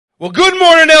Well, good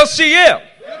morning, LCM.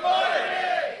 Good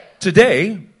morning.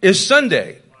 Today is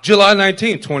Sunday, July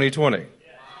 19th, 2020.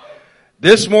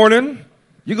 This morning,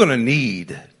 you're going to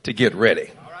need to get ready.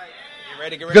 All right. Get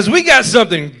ready. Because we got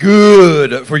something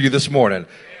good for you this morning.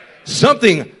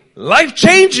 Something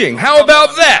life-changing. How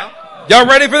about that? Y'all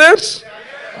ready for this?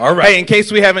 All right. Hey, in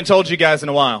case we haven't told you guys in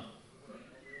a while,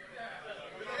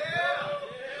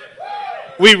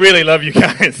 we really love you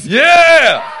guys.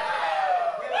 Yeah.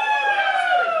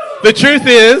 The truth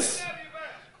is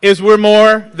we're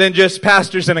more than just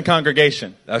pastors in a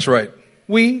congregation. That's right.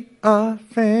 We are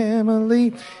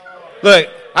family. Look,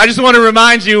 I just want to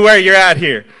remind you where you're at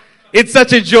here. It's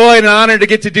such a joy and an honor to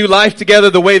get to do life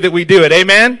together the way that we do it.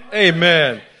 Amen?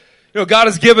 Amen. You know, God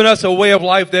has given us a way of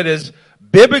life that is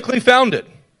biblically founded.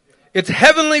 It's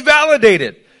heavenly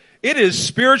validated. It is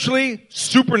spiritually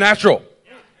supernatural.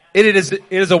 It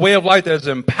is a way of life that is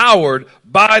empowered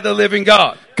by the living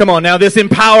God. Come on now, this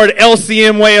empowered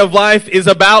LCM way of life is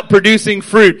about producing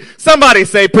fruit. Somebody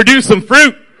say, produce some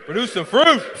fruit. Produce some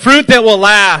fruit. Fruit that will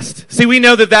last. See, we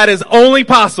know that is only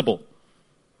possible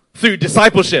through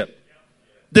discipleship.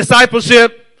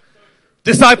 Discipleship.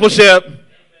 Discipleship.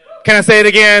 Can I say it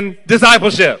again?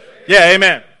 Discipleship. Yeah,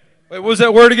 amen. Wait, what was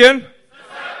that word again?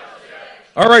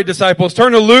 All right, disciples,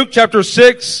 turn to Luke chapter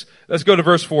 6. Let's go to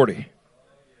verse 40.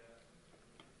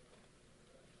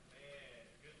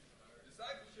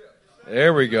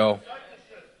 There we go.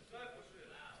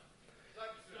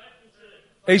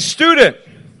 A student,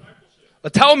 a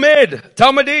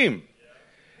Talmudim,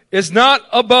 is not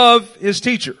above his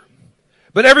teacher.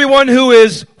 But everyone who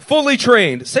is fully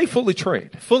trained, say fully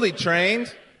trained. Fully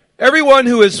trained. Everyone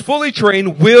who is fully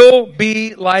trained will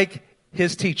be like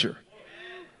his teacher.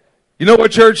 You know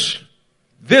what, church?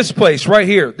 This place right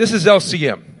here, this is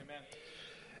LCM.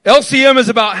 LCM is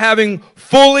about having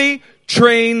fully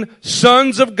trained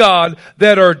sons of God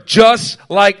that are just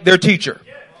like their teacher.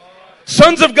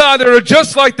 Sons of God that are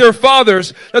just like their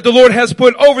fathers that the Lord has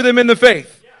put over them in the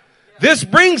faith. This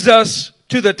brings us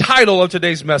to the title of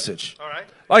today's message. All right.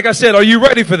 Like I said, are you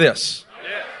ready for this?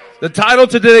 Yeah. The title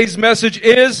to today's message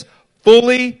is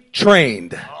Fully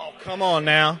Trained. Oh, come on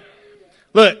now.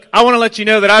 Look, I want to let you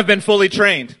know that I've been fully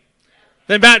trained.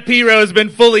 That Matt Piro has been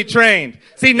fully trained.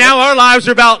 See, now our lives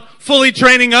are about fully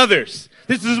training others.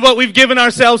 This is what we've given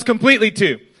ourselves completely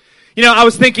to. You know, I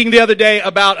was thinking the other day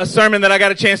about a sermon that I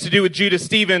got a chance to do with Judah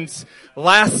Stevens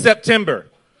last September.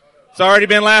 It's already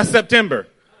been last September.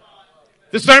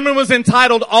 The sermon was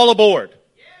entitled All Aboard.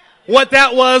 What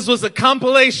that was a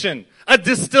compilation, a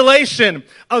distillation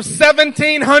of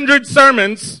 1,700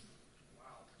 sermons.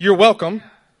 You're welcome.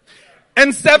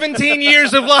 And 17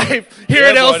 years of life here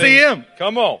at LCM. Buddy.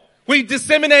 Come on. We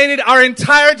disseminated our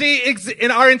entire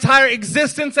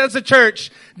existence as a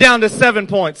church down to 7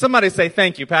 points. Somebody say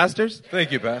thank you, pastors.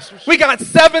 Thank you, pastors. We got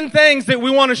 7 things that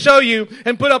we want to show you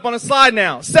and put up on a slide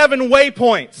now. 7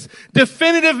 waypoints.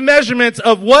 Definitive measurements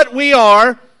of what we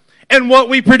are and what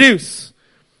we produce.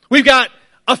 We've got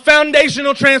a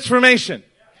foundational transformation.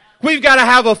 We've got to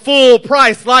have a full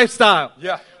price lifestyle.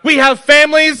 Yeah. We have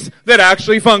families that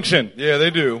actually function. Yeah, they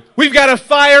do. We've got a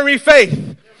fiery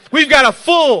faith. We've got a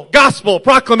full gospel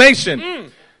proclamation.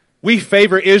 We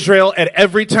favor Israel at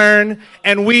every turn,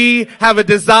 and we have a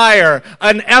desire,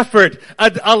 an effort,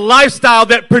 a lifestyle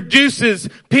that produces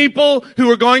people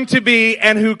who are going to be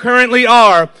and who currently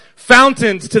are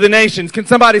fountains to the nations. Can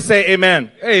somebody say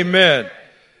amen? Amen.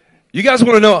 You guys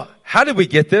want to know, how did we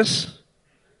get this?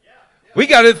 We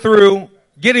got it through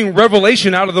getting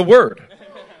revelation out of the Word.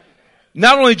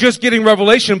 Not only just getting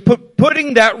revelation,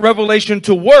 putting that revelation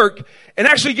to work and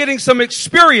actually getting some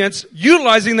experience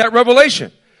utilizing that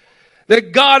revelation.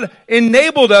 That God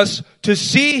enabled us to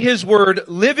see His Word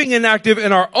living and active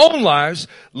in our own lives,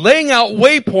 laying out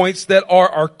waypoints that are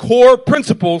our core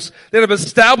principles that have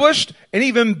established and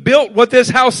even built what this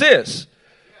house is.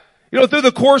 You know, through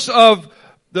the course of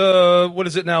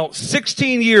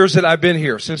 16 years that I've been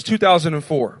here, since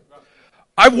 2004,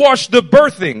 I've watched the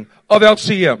birthing of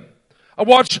LCM. I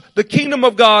watched the kingdom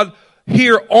of God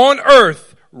here on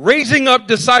earth, raising up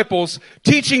disciples,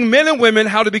 teaching men and women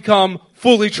how to become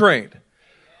fully trained.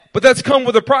 But that's come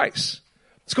with a price.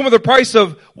 It's come with a price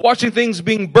of watching things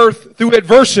being birthed through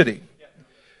adversity.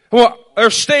 Well,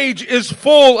 our stage is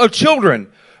full of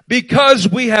children because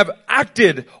we have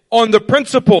acted on the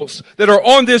principles that are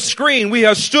on this screen. We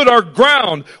have stood our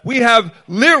ground. We have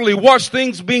literally watched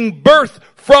things being birthed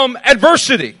from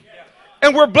adversity.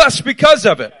 And we're blessed because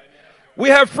of it. We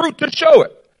have fruit to show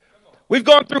it. We've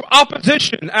gone through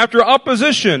opposition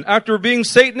after being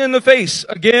Satan in the face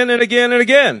again and again and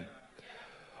again.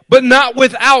 but not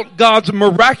without God's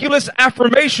miraculous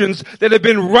affirmations that have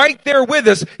been right there with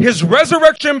us, His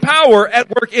resurrection power at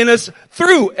work in us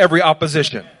through every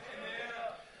opposition.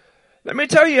 Let me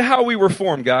tell you how we were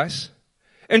formed, guys.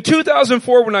 In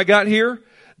 2004, when I got here,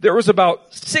 there was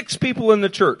about 6 people in the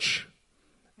church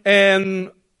and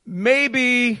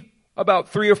maybe about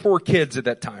 3 or 4 kids at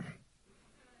that time.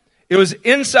 It was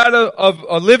inside of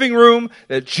a living room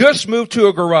that just moved to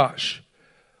a garage.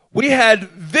 We had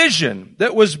vision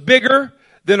that was bigger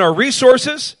than our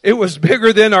resources. It was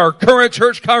bigger than our current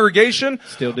church congregation.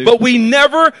 Still do. But we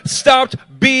never stopped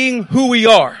being who we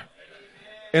are.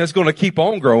 And it's going to keep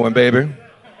on growing, baby.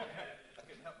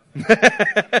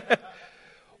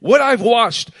 What I've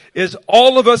watched is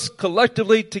all of us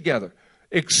collectively together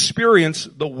experience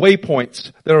the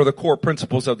waypoints that are the core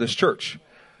principles of this church.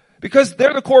 Because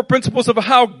they're the core principles of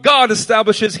how God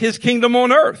establishes His kingdom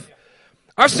on earth.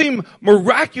 I've seen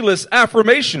miraculous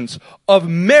affirmations of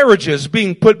marriages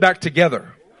being put back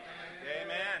together.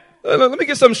 Amen. Let me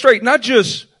get something straight. Not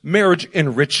just marriage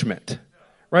enrichment,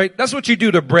 right? That's what you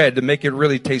do to bread to make it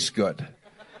really taste good.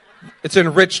 It's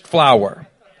enriched flour.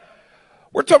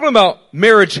 We're talking about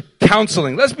marriage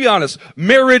counseling. Let's be honest.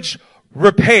 Marriage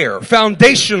repair,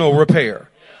 foundational repair.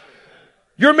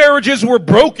 Your marriages were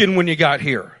broken when you got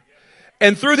here.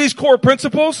 And through these core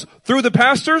principles, through the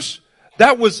pastors,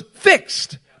 that was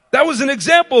fixed. That was an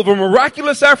example of a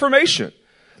miraculous affirmation.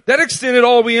 That extended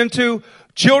all the way into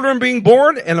children being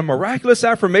born and a miraculous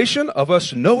affirmation of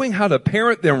us knowing how to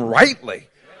parent them rightly.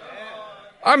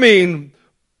 I mean,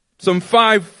 some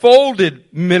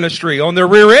 5-folded ministry on their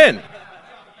rear end.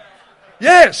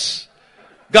 Yes.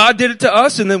 God did it to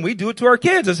us and then we do it to our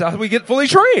kids. That's how we get fully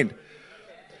trained.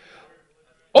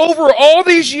 Over all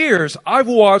these years, I've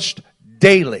watched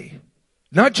daily,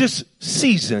 not just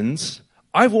seasons,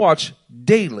 I've watched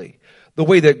daily the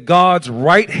way that God's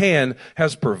right hand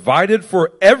has provided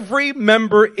for every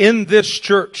member in this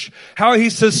church. How He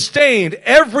sustained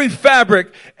every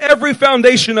fabric, every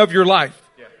foundation of your life.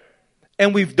 Yeah.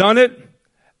 And we've done it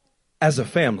as a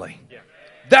family. Yeah.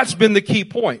 That's been the key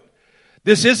point.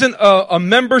 This isn't a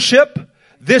membership.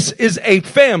 This is a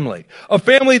family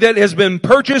that has been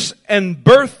purchased and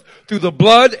birthed through the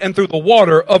blood and through the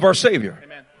water of our Savior.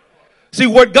 Amen. See,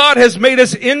 what God has made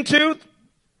us into,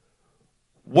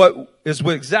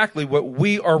 exactly what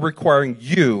we are requiring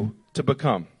you to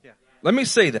become. Yeah. Let me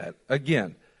say that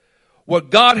again. What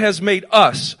God has made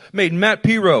us, made Matt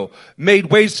Piro, made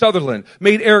Wade Sutherland,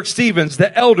 made Eric Stevens,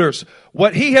 the elders,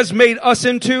 what He has made us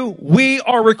into, we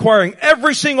are requiring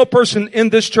every single person in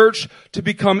this church to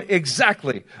become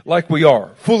exactly like we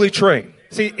are, fully trained.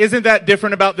 See, isn't that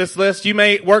different about this list? You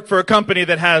may work for a company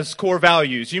that has core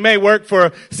values. You may work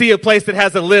see a place that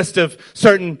has a list of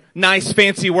certain nice,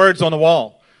 fancy words on the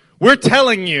wall. We're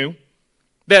telling you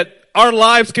that our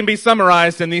lives can be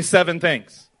summarized in these 7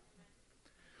 things.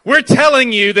 We're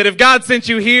telling you that if God sent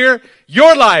you here,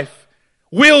 your life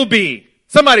will be,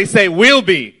 somebody say will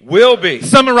be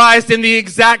summarized in the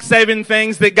exact 7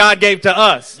 things that God gave to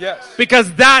us. Yes.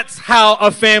 Because that's how a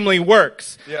family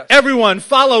works. Yes. Everyone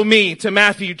follow me to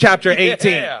Matthew chapter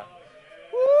 18. Yeah.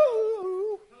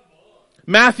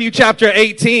 Matthew chapter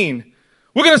 18.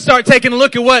 We're going to start taking a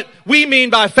look at what we mean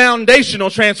by foundational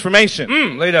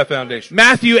transformation. Lay that foundation.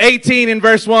 Matthew 18 in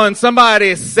verse 1.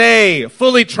 Somebody say,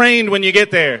 fully trained when you get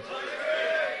there.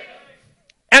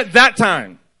 At that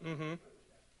time,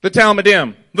 the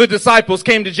Talmudim, the disciples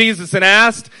came to Jesus and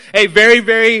asked a very,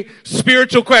 very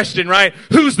spiritual question, right?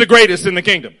 Who's the greatest in the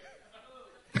kingdom?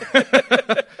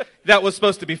 That was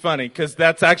supposed to be funny because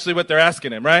that's actually what they're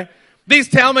asking him, right? These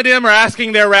Talmudim are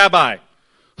asking their rabbi,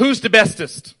 who's the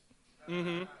bestest?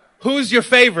 Who's your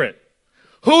favorite?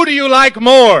 Who do you like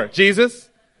more, Jesus?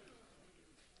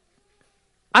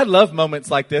 I love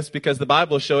moments like this because the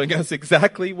Bible is showing us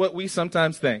exactly what we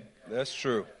sometimes think. That's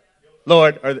true.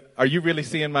 Lord, are you really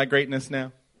seeing my greatness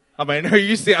now?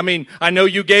 I know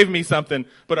you gave me something,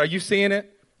 but are you seeing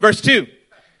it? Verse 2.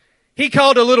 He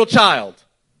called a little child.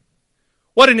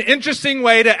 What an interesting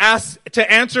way to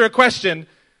answer a question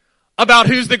about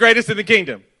who's the greatest in the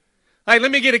kingdom. Like,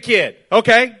 let me get a kid,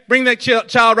 okay? Bring that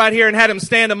child right here and had him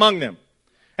stand among them.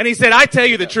 And he said, I tell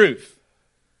you the truth.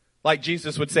 Like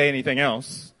Jesus would say anything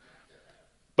else.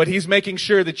 But he's making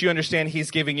sure that you understand he's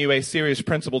giving you a serious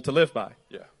principle to live by.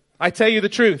 Yeah. I tell you the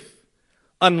truth.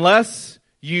 Unless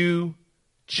you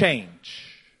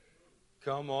change.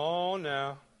 Come on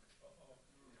now.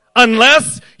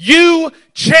 Unless you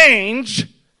change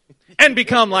and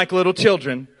become like little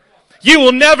children, you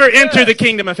will never enter the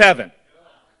kingdom of heaven.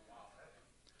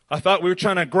 I thought we were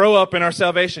trying to grow up in our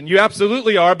salvation. You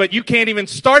absolutely are, but you can't even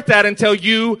start that until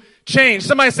you change.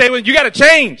 Somebody say, well, you got to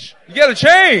change. You got to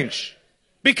change.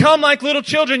 Become like little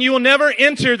children. You will never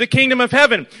enter the kingdom of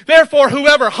heaven. Therefore,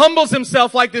 whoever humbles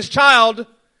himself like this child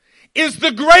is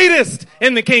the greatest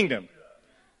in the kingdom.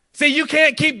 See, you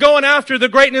can't keep going after the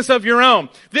greatness of your own.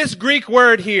 This Greek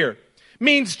word here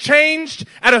means changed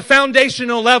at a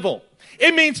foundational level.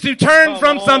 It means to turn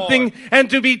from something and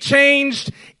to be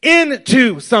changed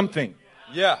into something.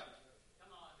 Yeah.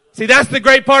 See, that's the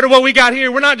great part of what we got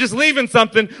here. We're not just leaving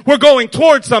something. We're going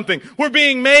towards something. We're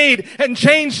being made and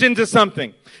changed into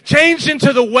something. Changed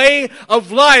into the way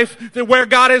of life that where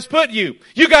God has put you.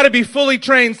 You got to be fully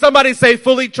trained. Somebody say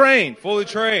fully trained. Fully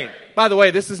trained. By the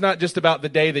way, this is not just about the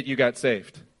day that you got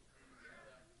saved.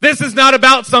 This is not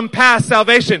about some past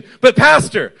salvation. But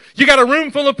pastor, you got a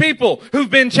room full of people who've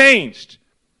been changed.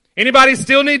 Anybody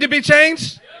still need to be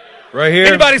changed? Right here.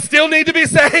 Anybody still need to be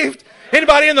saved?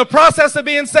 Anybody in the process of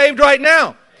being saved right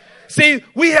now? See,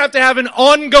 we have to have an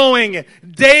ongoing,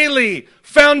 daily,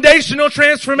 foundational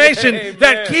transformation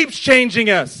that keeps changing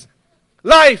us.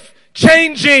 Life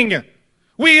changing.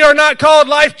 We are not called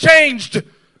life changed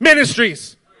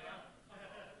ministries.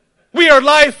 We are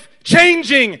life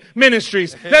changing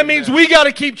ministries. That means we got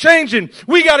to keep changing.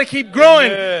 We got to keep growing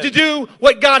to do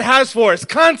what God has for us.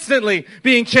 Constantly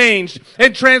being changed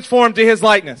and transformed to His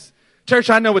likeness. Church,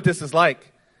 I know what this is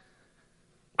like.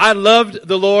 I loved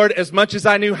the Lord as much as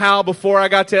I knew how before I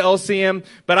got to LCM,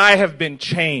 but I have been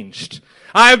changed.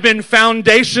 I have been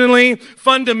foundationally,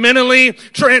 fundamentally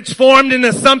transformed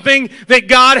into something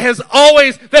that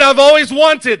I've always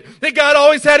wanted, that God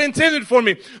always had intended for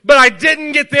me. But I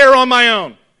didn't get there on my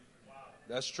own.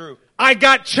 That's true. I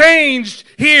got changed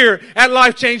here at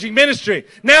Life Changing Ministry.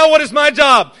 Now what is my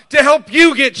job? To help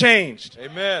you get changed.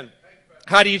 Amen.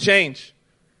 How do you change?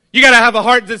 You got to have a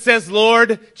heart that says,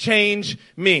 Lord, change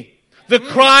me. The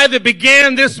cry that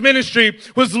began this ministry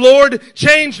was, Lord,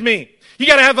 change me. You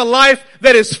got to have a life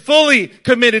that is fully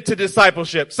committed to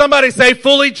discipleship. Somebody say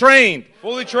fully trained.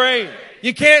 Fully trained.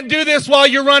 You can't do this while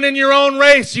you're running your own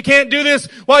race. You can't do this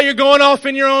while you're going off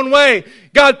in your own way.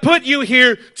 God put you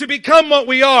here to become what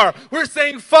we are. We're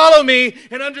saying follow me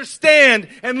and understand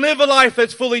and live a life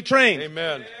that's fully trained.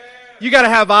 Amen. You got to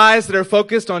have eyes that are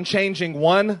focused on changing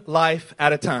one life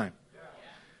at a time.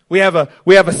 We have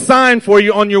a sign for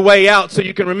you on your way out so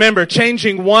you can remember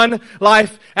changing one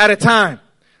life at a time.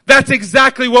 That's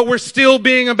exactly what we're still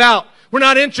being about. We're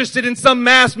not interested in some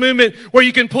mass movement where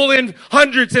you can pull in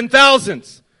hundreds and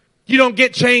thousands. You don't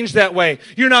get changed that way.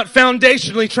 You're not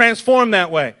foundationally transformed that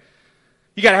way.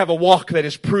 You got to have a walk that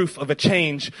is proof of a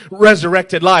change,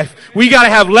 resurrected life. We got to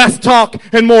have less talk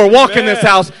and more walk in this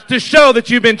house to show that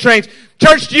you've been trained.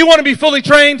 Church, do you want to be fully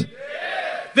trained?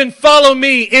 Then follow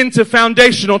me into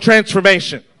foundational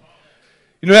transformation.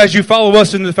 You know, as you follow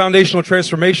us into the foundational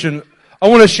transformation, I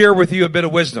want to share with you a bit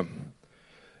of wisdom.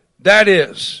 That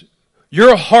is,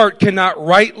 your heart cannot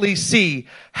rightly see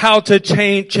how to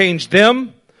change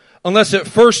them unless it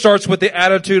first starts with the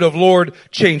attitude of, Lord,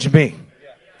 change me.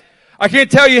 I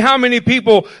can't tell you how many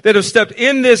people that have stepped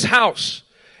in this house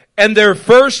and their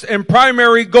first and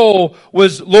primary goal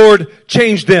was, Lord,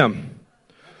 change them.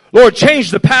 Lord, change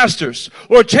the pastors.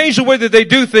 Lord, change the way that they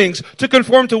do things to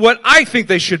conform to what I think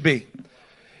they should be.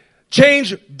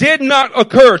 Change did not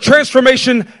occur.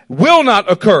 Transformation will not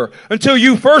occur until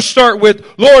you first start with,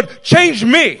 Lord, change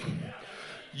me.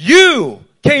 You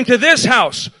came to this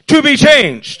house to be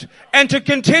changed and to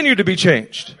continue to be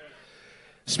changed.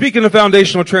 Speaking of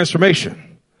foundational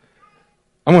transformation,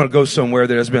 I'm going to go somewhere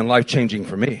that has been life-changing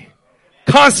for me.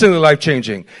 Constantly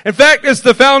life-changing. In fact, it's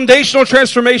the foundational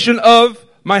transformation of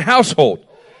my household.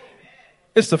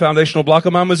 It's the foundational block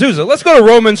of my mezuzah. Let's go to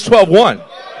Romans 12:1.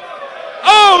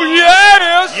 Oh,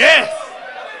 yes!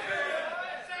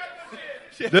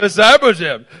 Yes! The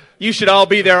discipleship. You should all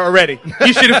be there already.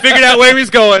 You should have figured out where he's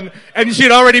going, and you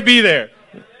should already be there.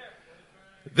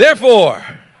 Therefore,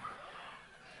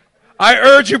 I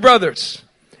urge you, brothers,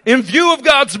 in view of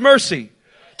God's mercy,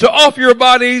 to offer your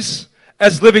bodies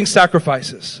as living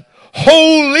sacrifices,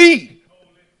 holy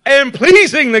and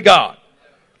pleasing to God.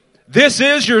 This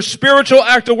is your spiritual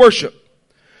act of worship.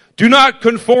 Do not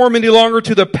conform any longer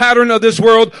to the pattern of this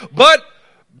world, but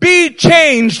be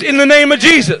changed in the name of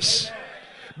Jesus.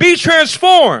 Be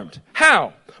transformed.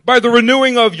 How? By the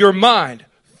renewing of your mind.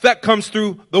 That comes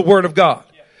through the Word of God.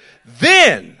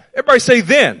 Then, everybody say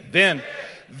then.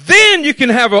 Then you can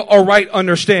have a right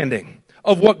understanding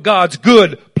of what God's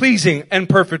good, pleasing, and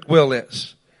perfect will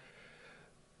is.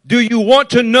 Do you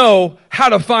want to know how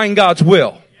to find God's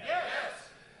will?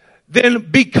 Then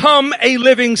become a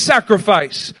living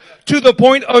sacrifice to the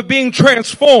point of being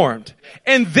transformed.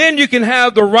 And then you can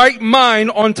have the right mind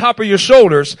on top of your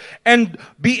shoulders and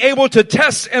be able to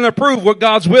test and approve what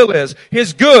God's will is.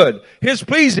 His good, His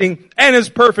pleasing, and His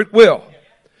perfect will.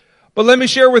 But let me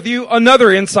share with you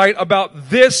another insight about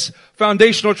this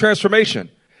foundational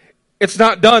transformation. It's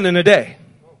not done in a day.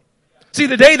 See,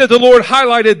 the day that the Lord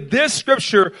highlighted this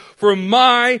scripture for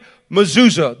my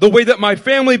mezuzah, the way that my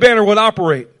family banner would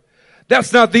operate,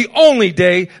 that's not the only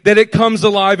day that it comes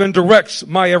alive and directs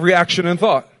my every action and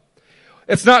thought.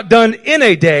 It's not done in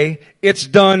a day, it's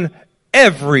done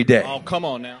every day. Oh, come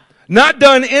on now. Not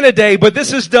done in a day, but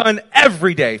this is done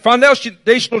every day.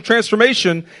 Foundational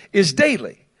transformation is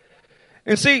daily.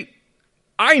 And see,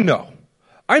 I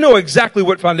know exactly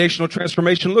what foundational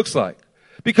transformation looks like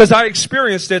because I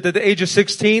experienced it at the age of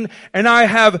 16 and I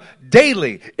have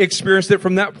daily experienced it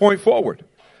from that point forward.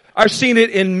 I've seen it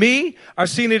in me. I've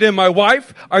seen it in my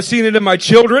wife. I've seen it in my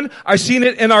children. I've seen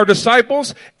it in our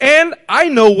disciples. And I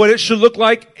know what it should look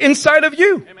like inside of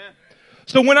you. Amen.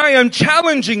 So when I am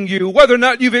challenging you, whether or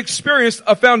not you've experienced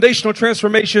a foundational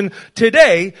transformation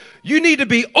today, you need to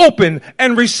be open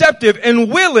and receptive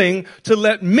and willing to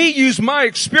let me use my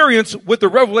experience with the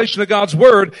revelation of God's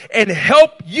word and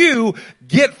help you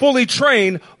get fully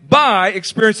trained by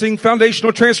experiencing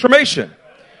foundational transformation.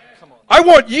 I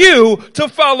want you to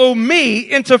follow me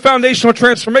into foundational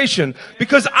transformation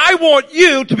because I want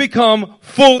you to become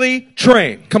fully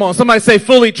trained. Come on, somebody say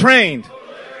fully trained.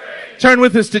 Turn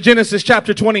with us to Genesis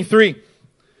chapter 23.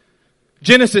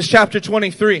 Genesis chapter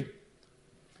 23.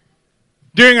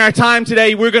 During our time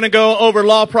today, we're going to go over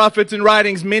law, prophets, and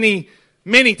writings many,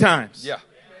 many times. Yeah.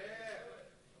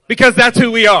 Because that's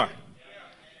who we are.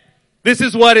 This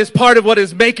is what is part of what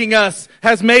is making us,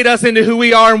 has made us into who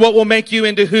we are and what will make you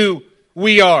into who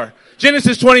we are.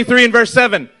 Genesis 23 and verse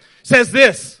 7 says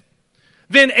this.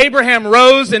 Then Abraham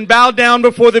rose and bowed down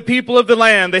before the people of the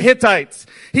land, the Hittites.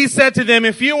 He said to them,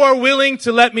 if you are willing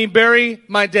to let me bury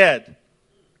my dead,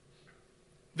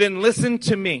 then listen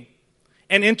to me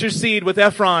and intercede with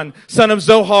Ephron, son of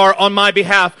Zohar, on my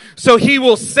behalf. So he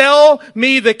will sell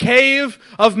me the cave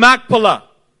of Machpelah,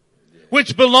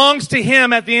 which belongs to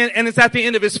him at the end, and it's at the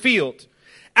end of his field.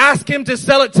 Ask him to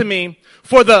sell it to me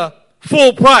for the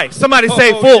full price. Somebody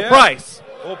say full price.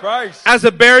 Full price. As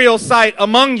a burial site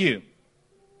among you.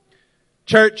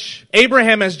 Church,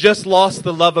 Abraham has just lost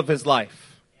the love of his life.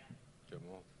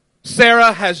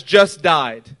 Sarah has just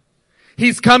died.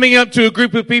 He's coming up to a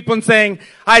group of people and saying,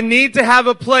 I need to have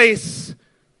a place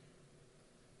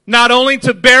not only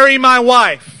to bury my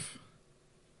wife,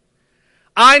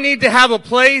 I need to have a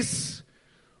place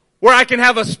where I can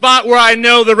have a spot where I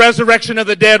know the resurrection of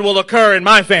the dead will occur in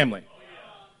my family.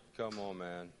 Come on,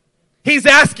 man. He's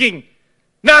asking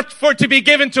not for it to be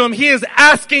given to him. He is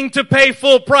asking to pay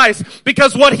full price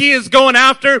because what he is going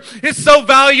after is so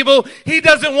valuable. He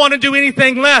doesn't want to do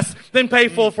anything less than pay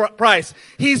full price.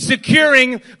 He's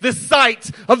securing the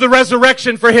site of the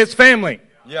resurrection for his family.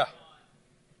 Yeah.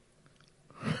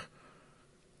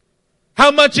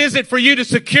 How much is it for you to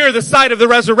secure the site of the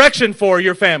resurrection for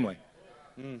your family?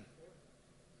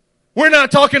 We're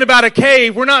not talking about a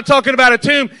cave. We're not talking about a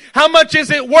tomb. How much is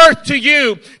it worth to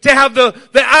you to have the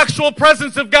actual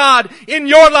presence of God in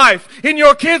your life, in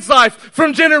your kid's life,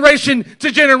 from generation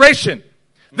to generation?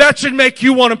 That should make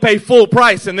you want to pay full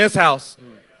price in this house.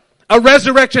 A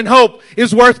resurrection hope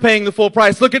is worth paying the full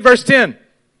price. Look at verse 10.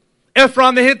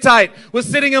 Ephron the Hittite was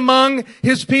sitting among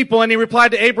his people, and he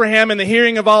replied to Abraham in the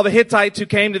hearing of all the Hittites who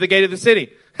came to the gate of the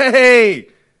city. Hey,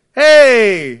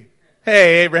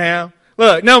 Abraham.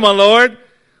 Look, no, my Lord,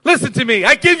 listen to me.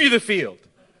 I give you the field.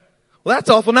 Well, that's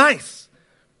awful nice.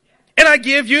 And I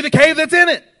give you the cave that's in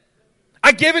it.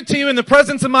 I give it to you in the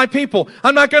presence of my people.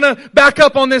 I'm not going to back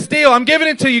up on this deal. I'm giving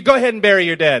it to you. Go ahead and bury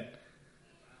your dead.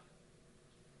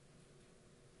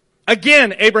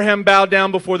 Again, Abraham bowed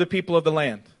down before the people of the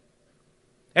land.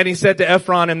 And he said to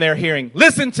Ephron in their hearing,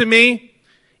 listen to me,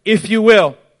 if you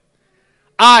will.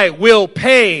 I will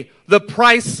pay the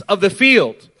price of the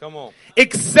field. Come on.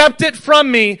 Accept it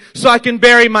from me so I can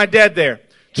bury my dead there.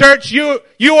 Church, you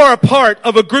are a part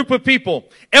of a group of people.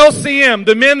 LCM,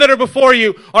 the men that are before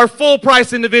you, are full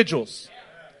price individuals.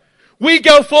 We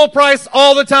go full price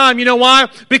all the time. You know why?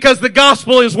 Because the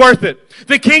gospel is worth it.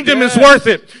 The kingdom is worth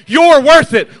it. You're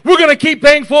worth it. We're going to keep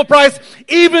paying full price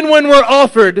even when we're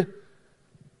offered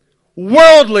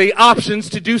worldly options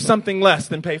to do something less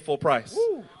than pay full price.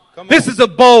 Woo. This is a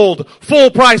bold,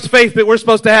 full price faith that we're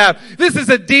supposed to have. This is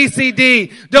a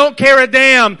DCD. Don't care a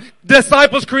damn.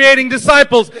 Disciples creating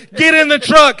disciples. Get in the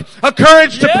truck. A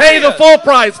courage to pay the full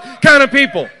price kind of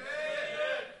people.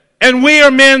 And we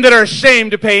are men that are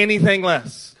ashamed to pay anything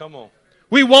less. Come on.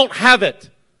 We won't have it.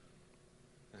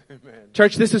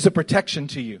 Church, this is a protection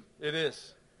to you. It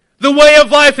is. The way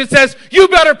of life, it says, you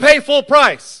better pay full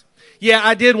price. Yeah,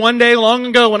 I did one day long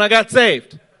ago when I got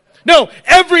saved. No,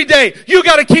 every day you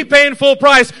got to keep paying full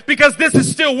price because this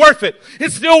is still worth it.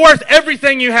 It's still worth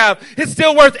everything you have. It's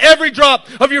still worth every drop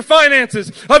of your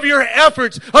finances, of your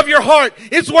efforts, of your heart.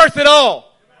 It's worth it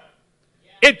all.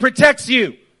 It protects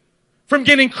you from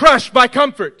getting crushed by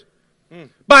comfort,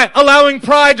 by allowing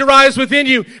pride to rise within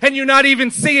you and you not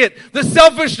even see it. The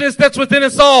selfishness that's within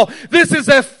us all. This is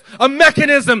a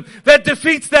mechanism that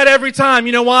defeats that every time.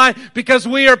 You know why? Because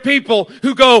we are people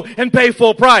who go and pay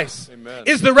full price. Amen.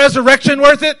 Is the resurrection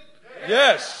worth it?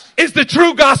 Yes. Is the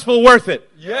true gospel worth it?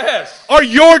 Yes. Are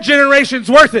your generations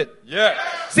worth it? Yes.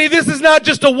 See, this is not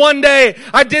just a one day,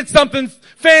 I did something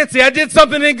fancy, I did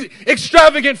something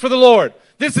extravagant for the Lord.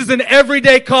 This is an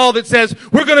everyday call that says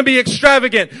we're going to be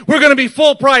extravagant. We're going to be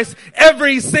full price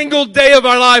every single day of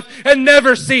our life and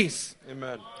never cease.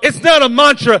 Amen. It's not a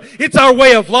mantra. It's our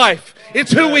way of life.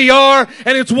 It's who we are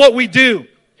and it's what we do.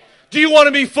 Do you want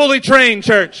to be fully trained,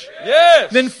 church?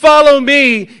 Yes. Then follow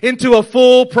me into a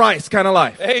full price kind of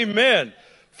life. Amen.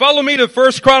 Follow me to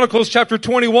 1 Chronicles chapter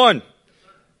 21.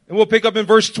 And we'll pick up in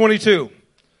verse 22.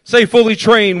 Say fully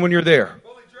trained when you're there.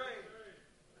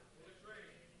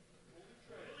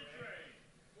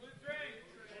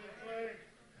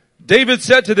 David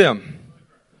said to them,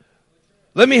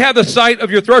 let me have the site of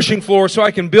your threshing floor so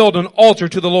I can build an altar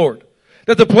to the Lord,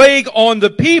 that the plague on the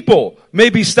people may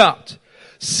be stopped.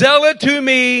 Sell it to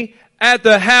me at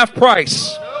the half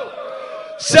price.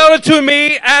 Sell it to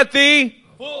me at the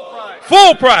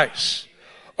full price.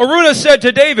 Araunah said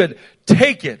to David,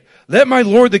 take it. Let my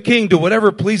lord the king do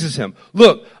whatever pleases him.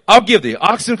 Look, I'll give the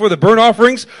oxen for the burnt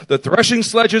offerings, the threshing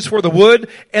sledges for the wood,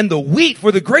 and the wheat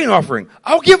for the grain offering.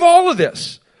 I'll give all of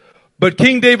this. But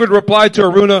King David replied to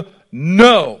Araunah,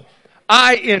 no,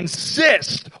 I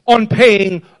insist on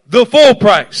paying the full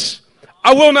price.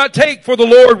 I will not take for the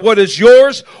Lord what is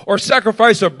yours or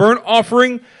sacrifice a burnt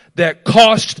offering that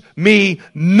cost me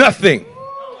nothing.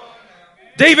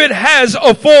 David has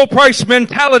a full price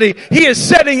mentality. He is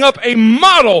setting up a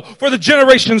model for the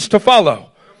generations to follow.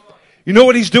 You know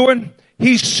what he's doing?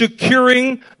 He's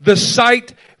securing the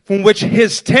site from which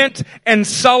his tent and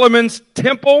Solomon's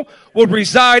temple would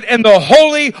reside, and the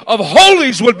Holy of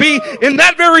Holies would be in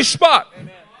that very spot.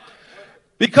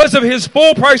 Because of his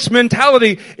full price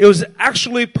mentality, it was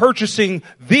actually purchasing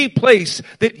the place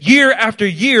that year after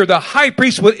year the high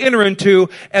priest would enter into,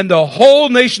 and the whole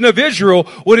nation of Israel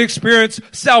would experience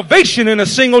salvation in a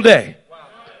single day.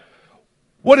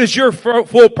 What is your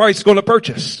full price going to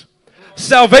purchase?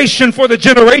 Salvation for the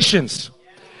generations.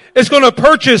 It's going to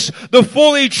purchase the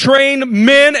fully trained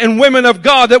men and women of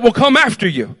God that will come after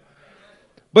you.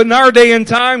 But in our day and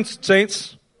time,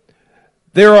 saints,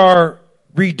 there are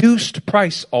reduced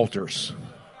price altars.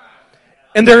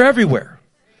 And they're everywhere.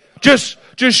 Just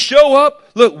show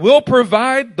up. Look, we'll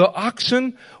provide the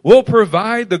oxen. We'll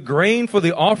provide the grain for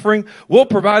the offering. We'll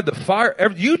provide the fire.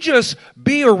 You just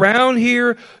be around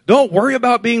here. Don't worry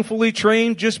about being fully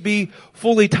trained. Just be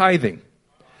fully tithing.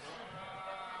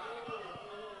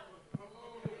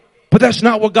 But that's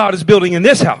not what God is building in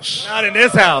this house. Not in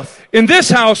this house. In this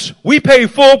house, we pay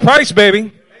full price,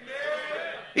 baby.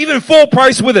 Even full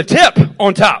price with a tip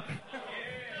on top.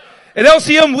 At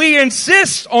LCM, we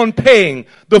insist on paying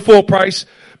the full price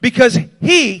because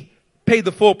he paid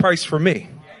the full price for me.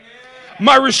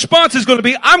 My response is going to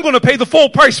be, I'm going to pay the full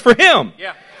price for him.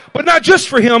 Yeah. But not just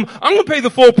for him. I'm going to pay the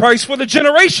full price for the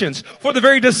generations, for the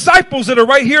very disciples that are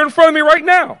right here in front of me right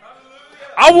now.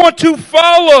 I want to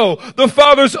follow the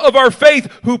fathers of our faith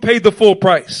who paid the full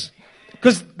price.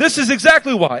 Because this is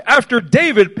exactly why. After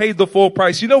David paid the full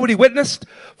price, you know what he witnessed?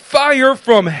 Fire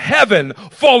from heaven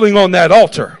falling on that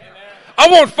altar. I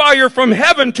want fire from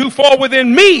heaven to fall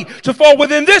within me, to fall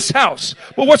within this house.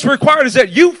 But what's required is that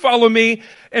you follow me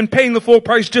and paying the full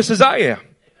price just as I am.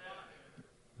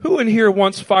 Who in here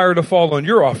wants fire to fall on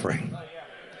your offering?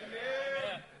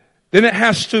 Then it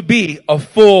has to be a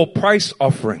full price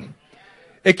offering.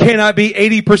 It cannot be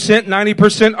 80%,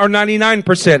 90%, or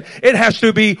 99%. It has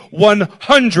to be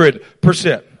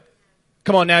 100%.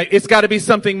 Come on now, it's got to be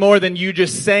something more than you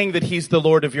just saying that he's the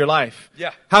Lord of your life.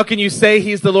 Yeah. How can you say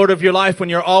he's the Lord of your life when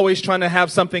you're always trying to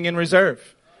have something in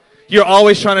reserve? You're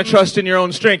always trying to trust in your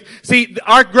own strength. See,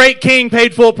 our great King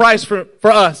paid full price for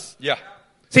us. Yeah.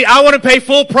 See, I want to pay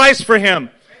full price for him.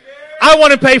 I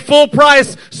want to pay full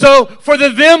price. So for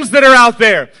the thems that are out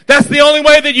there, that's the only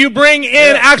way that you bring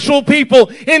in actual people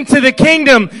into the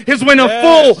kingdom is when a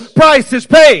full price is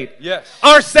paid. Yes.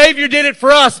 Our Savior did it for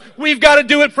us. We've got to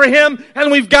do it for him,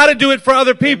 and we've got to do it for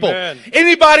other people. Amen.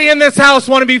 Anybody in this house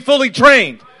want to be fully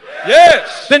trained?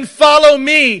 Yes. Then follow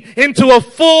me into a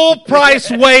full price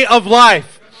way of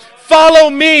life. Follow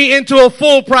me into a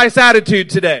full price attitude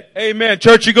today. Amen.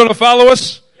 Church, you going to follow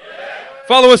us?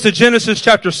 Follow us to Genesis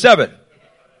chapter 7.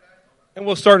 And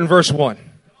we'll start in verse 1.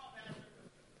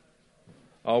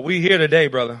 Oh, we here today,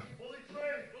 brother.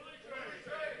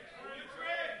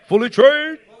 Fully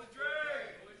trained.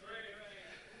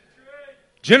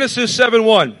 Genesis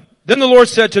 7:1. Then the Lord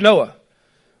said to Noah,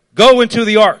 go into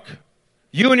the ark,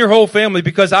 you and your whole family,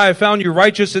 because I have found you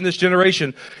righteous in this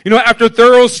generation. You know, after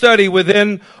thorough study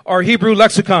within our Hebrew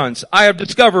lexicons, I have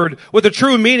discovered what the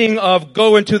true meaning of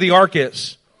go into the ark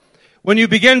is. When you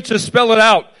begin to spell it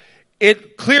out,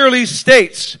 it clearly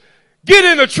states, get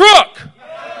in the truck.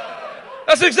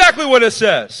 That's exactly what it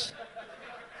says.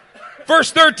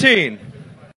 Verse 13.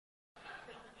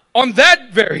 On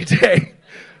that very day,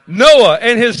 Noah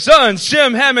and his sons,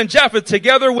 Shem, Ham, and Japheth,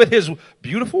 together with his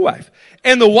beautiful wife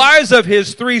and the wives of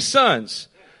his 3 sons,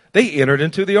 they entered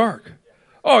into the ark.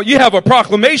 Oh, you have a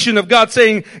proclamation of God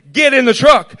saying, get in the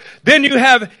truck. Then you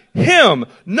have him,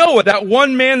 Noah, that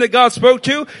one man that God spoke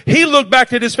to. He looked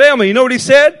back at his family. You know what he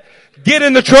said? Get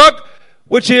in the truck,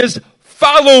 which is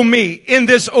follow me in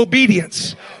this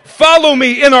obedience. Follow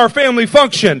me in our family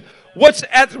function. What's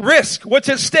at risk? What's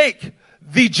at stake?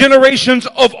 The generations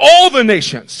of all the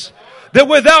nations. That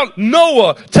without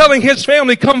Noah telling his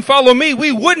family, come follow me,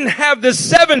 we wouldn't have the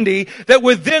 70 that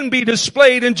would then be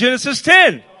displayed in Genesis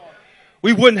 10.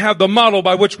 We wouldn't have the model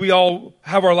by which we all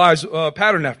have our lives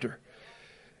patterned after.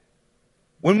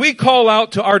 When we call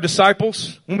out to our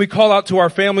disciples, when we call out to our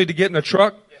family to get in a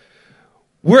truck,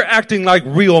 we're acting like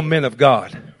real men of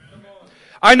God.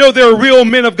 I know there are real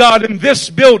men of God in this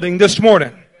building this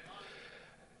morning.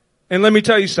 And let me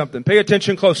tell you something. Pay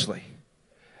attention closely.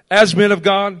 As men of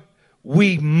God,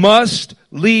 we must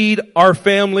lead our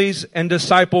families and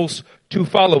disciples to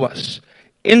follow us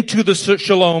into the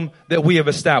shalom that we have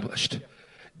established.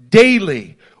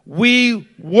 Daily, we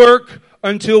work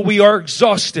until we are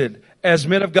exhausted as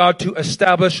men of God to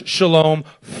establish shalom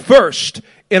first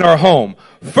in our home,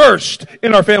 first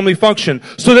in our family function,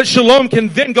 so that shalom can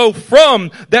then go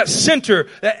from that center,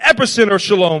 that epicenter of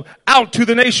shalom, out to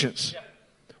the nations.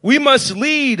 We must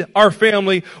lead our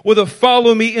family with a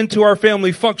follow me into our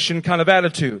family function kind of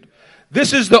attitude.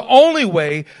 This is the only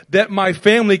way that my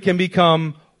family can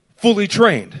become fully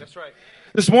trained. That's right.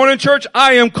 This morning, church,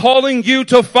 I am calling you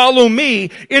to follow me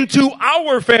into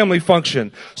our family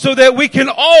function so that we can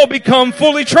all become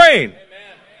fully trained.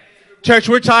 Church,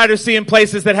 we're tired of seeing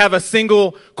places that have a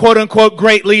single, quote unquote,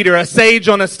 great leader, a sage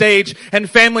on a stage, and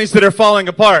families that are falling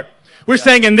apart. We're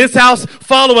saying in this house,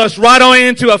 follow us right on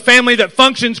into a family that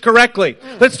functions correctly.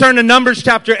 Let's turn to Numbers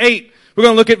chapter 8. We're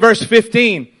going to look at verse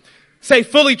 15. Say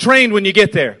fully trained when you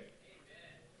get there.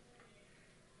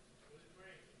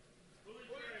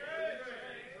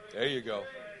 There you go.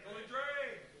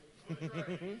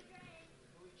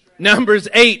 Numbers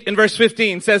 8 in verse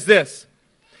 15 says this.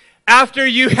 After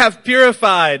you have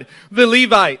purified the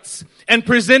Levites and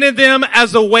presented them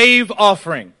as a wave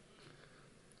offering.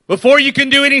 Before you can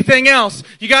do anything else,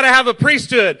 you got to have a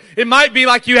priesthood. It might be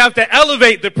like you have to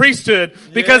elevate the priesthood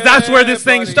because that's where this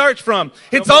thing starts from.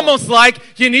 It's almost like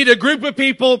you need a group of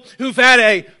people who've had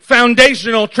a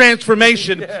foundational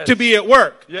transformation to be at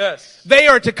work. Yes. They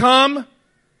are to come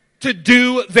to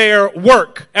do their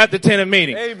work at the tent of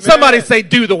meeting. Amen. Somebody say,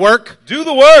 do the work. Do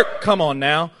the work. Come on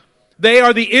now. They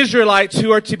are the Israelites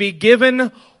who are to be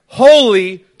given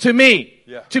wholly to me.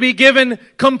 Yeah. To be given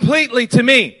completely to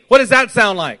me. What does that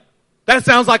sound like? That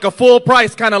sounds like a full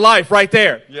price kind of life right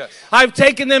there. Yes. I've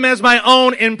taken them as my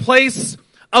own in place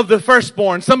of the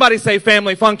firstborn. Somebody say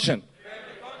family function.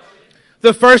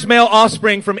 The first male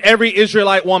offspring from every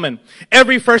Israelite woman.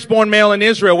 Every firstborn male in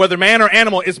Israel, whether man or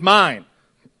animal, is mine.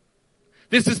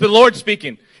 This is the Lord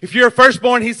speaking. If you're a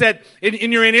firstborn, he said, and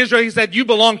you're in Israel, he said, you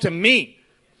belong to me.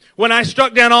 When I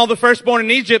struck down all the firstborn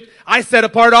in Egypt, I set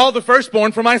apart all the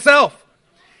firstborn for myself.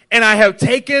 And I have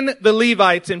taken the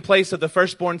Levites in place of the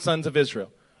firstborn sons of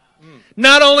Israel.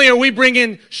 Not only are we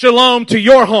bringing shalom to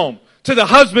your home, to the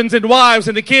husbands and wives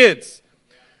and the kids,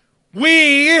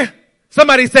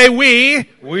 somebody say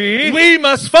we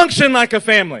must function like a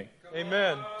family.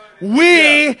 Amen.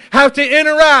 We have to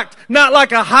interact, not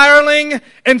like a hireling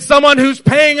and someone who's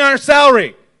paying our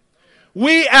salary.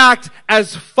 We act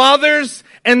as fathers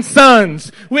and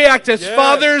sons. We act as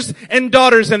fathers and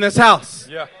daughters in this house.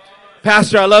 Yeah.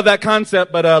 Pastor, I love that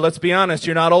concept, but let's be honest,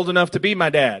 you're not old enough to be my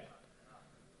dad.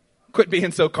 Quit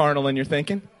being so carnal in your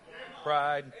thinking.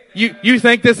 Pride. You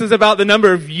think this is about the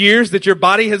number of years that your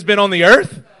body has been on the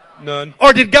earth? None.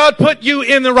 Or did God put you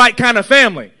in the right kind of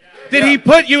family? Did He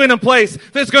put you in a place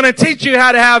that's going to teach you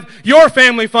how to have your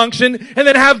family function and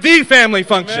then have the family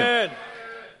function? Amen.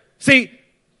 See,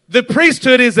 the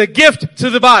priesthood is a gift to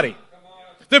the body.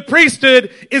 The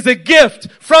priesthood is a gift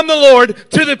from the Lord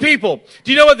to the people.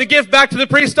 Do you know what the gift back to the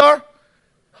priest are?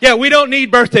 Yeah, we don't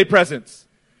need birthday presents.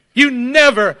 You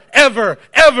never, ever,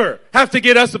 ever have to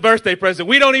get us a birthday present.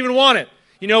 We don't even want it.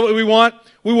 You know what we want?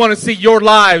 We want to see your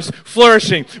lives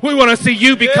flourishing. We want to see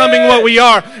you becoming what we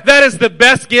are. That is the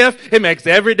best gift. It makes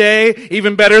every day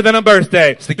even better than a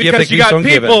birthday. It's the gift that because you got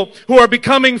people who are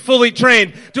becoming fully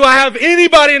trained. Do I have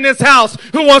anybody in this house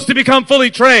who wants to become fully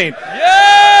trained?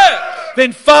 Yeah!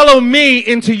 Then follow me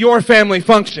into your family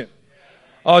function.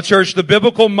 Oh, church, the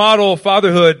biblical model of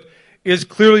fatherhood is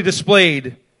clearly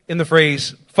displayed in the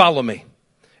phrase, follow me.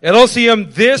 At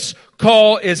LCM, this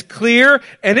call is clear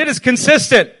and it is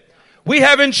consistent. We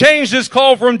haven't changed this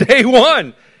call from day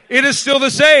one. It is still the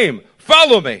same.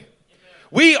 Follow me.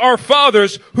 We are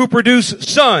fathers who produce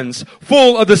sons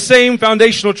full of the same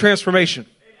foundational transformation.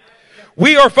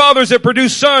 We are fathers that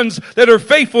produce sons that are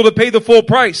faithful to pay the full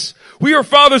price. We are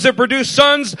fathers that produce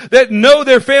sons that know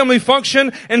their family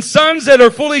function and sons that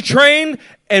are fully trained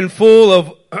and full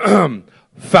of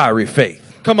fiery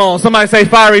faith. Come on, somebody say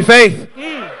fiery faith.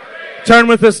 Turn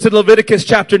with us to Leviticus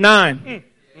chapter 9.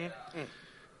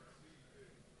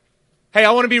 Hey,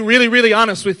 I want to be really, really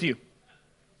honest with you.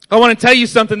 I want to tell you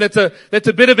something that's a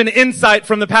bit of an insight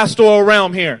from the pastoral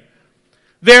realm here.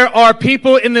 There are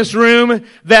people in this room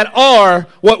that are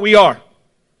what we are.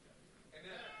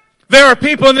 There are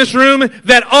people in this room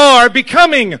that are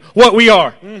becoming what we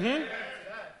are.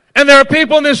 And there are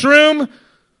people in this room,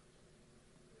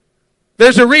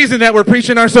 there's a reason that we're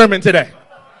preaching our sermon today.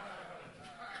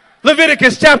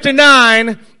 Leviticus chapter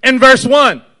 9 and verse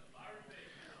 1.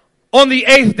 On the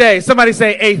 8th day, somebody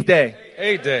say 8th day.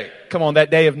 8th day. Come on, that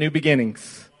day of new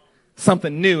beginnings.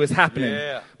 Something new is happening.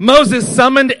 Yeah. Moses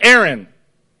summoned Aaron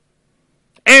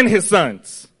and his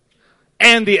sons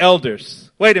and the elders.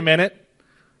 Wait a minute.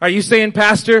 Are you saying,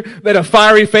 Pastor, that a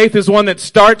fiery faith is one that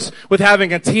starts with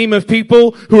having a team of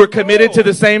people who are committed to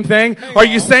the same thing? Are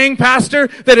you saying, Pastor,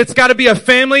 that it's got to be a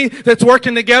family that's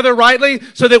working together rightly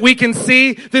so that we can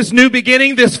see this new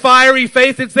beginning, this fiery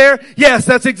faith that's there? Yes,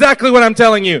 that's exactly what I'm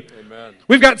telling you. Amen.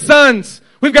 We've got sons.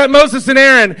 We've got Moses and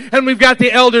Aaron, and we've got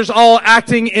the elders all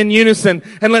acting in unison.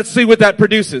 And let's see what that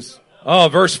produces. Oh,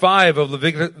 verse 5 of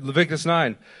Leviticus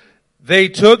 9. They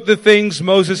took the things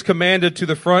Moses commanded to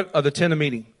the front of the tent of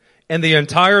meeting, and the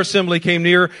entire assembly came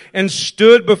near and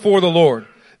stood before the Lord.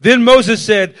 Then Moses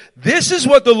said, this is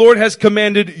what the Lord has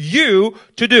commanded you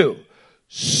to do,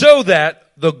 so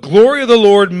that the glory of the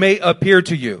Lord may appear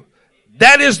to you.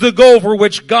 That is the goal for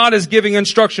which God is giving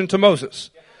instruction to Moses.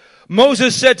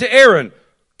 Moses said to Aaron,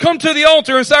 come to the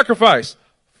altar and sacrifice.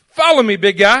 Follow me,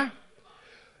 big guy.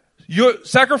 You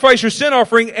sacrifice your sin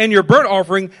offering and your burnt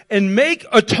offering and make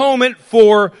atonement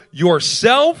for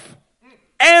yourself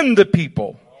and the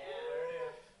people.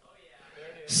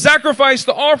 Sacrifice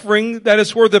the offering that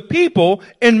is for the people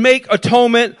and make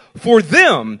atonement for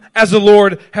them as the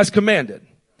Lord has commanded.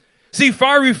 See,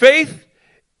 fiery faith,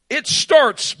 it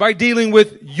starts by dealing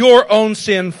with your own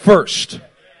sin first.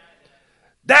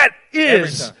 That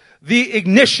is the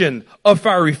ignition of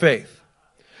fiery faith.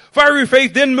 Fiery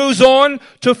faith then moves on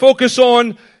to focus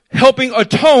on helping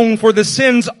atone for the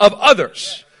sins of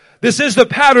others. This is the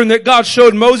pattern that God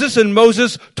showed Moses and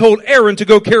Moses told Aaron to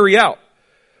go carry out.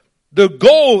 The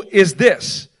goal is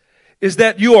this, is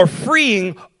that you are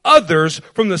freeing others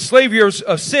from the slavery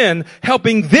of sin,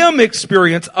 helping them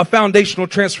experience a foundational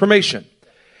transformation.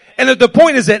 And the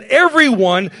point is that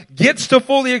everyone gets to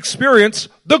fully experience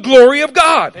the glory of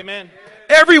God. Amen.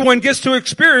 Everyone gets to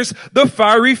experience the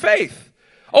fiery faith.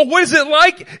 Oh, what is it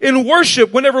like in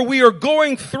worship whenever we are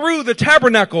going through the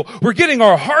tabernacle? We're getting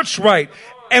our hearts right,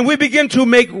 and we begin to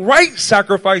make right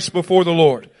sacrifice before the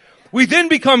Lord. We then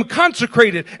become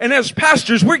consecrated, and as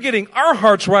pastors, we're getting our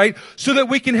hearts right so that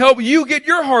we can help you get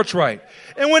your hearts right.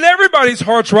 And when everybody's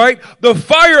heart's right, the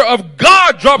fire of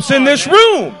God drops in this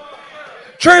room.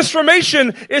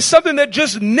 Transformation is something that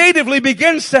just natively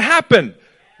begins to happen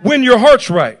when your heart's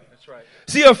right.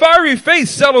 See, a fiery faith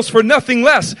settles for nothing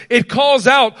less. It calls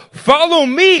out, follow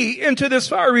me into this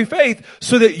fiery faith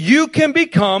so that you can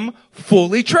become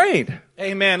fully trained.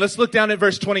 Amen. Let's look down at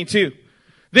verse 22.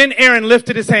 Then Aaron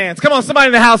lifted his hands. Come on, somebody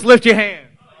in the house, lift your hand.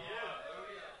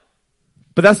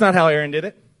 But that's not how Aaron did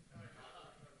it.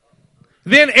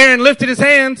 Then Aaron lifted his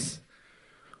hands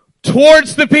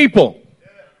towards the people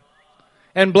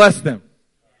and blessed them.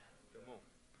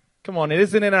 Come on, it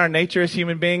isn't in our nature as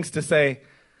human beings to say,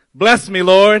 bless me,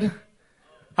 Lord.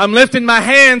 I'm lifting my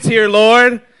hands here,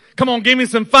 Lord. Come on, give me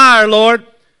some fire, Lord.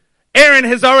 Aaron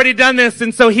has already done this,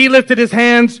 and so he lifted his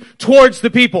hands towards the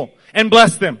people and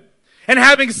blessed them. And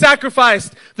having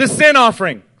sacrificed the sin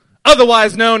offering,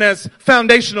 otherwise known as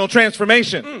foundational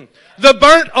transformation, the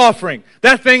burnt offering,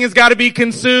 that thing has got to be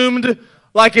consumed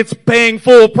like it's paying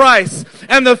full price.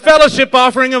 And the fellowship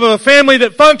offering of a family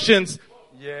that functions,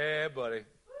 yeah, buddy.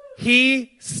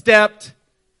 He stepped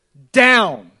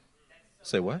down.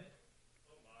 Say what?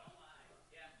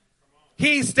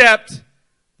 He stepped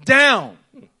down.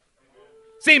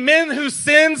 See, men whose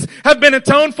sins have been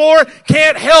atoned for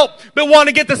can't help but want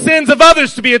to get the sins of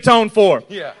others to be atoned for.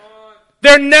 Yeah.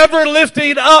 They're never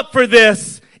lifted up for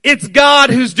this. It's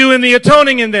God who's doing the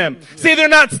atoning in them. See, they're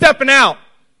not stepping out.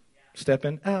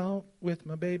 Stepping out with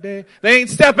my baby. They ain't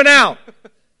stepping out.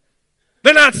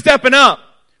 They're not stepping up.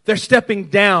 They're stepping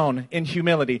down in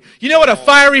humility. You know what a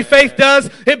fiery faith does?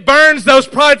 It burns those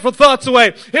prideful thoughts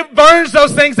away. It burns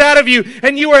those things out of you,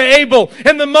 and you are able,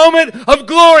 in the moment of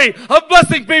glory, of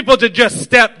blessing people, to just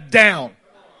step down.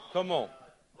 Come on.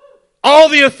 All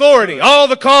the authority, all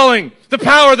the calling, the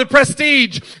power, the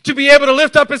prestige, to be able to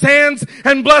lift up his hands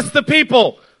and bless the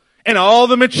people. And all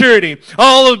the maturity,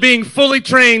 all of being fully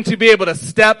trained to be able to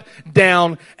step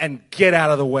down and get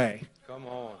out of the way. Come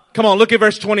on. Come on, look at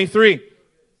verse 23.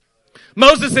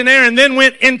 Moses and Aaron then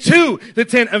went into the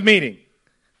tent of meeting.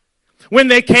 When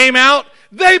they came out,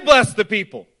 they blessed the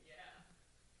people.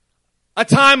 A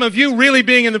time of you really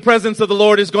being in the presence of the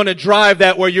Lord is going to drive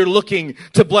that where you're looking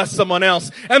to bless someone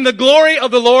else. And the glory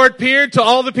of the Lord appeared to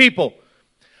all the people.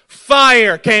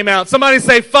 Fire came out. Somebody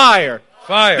say fire.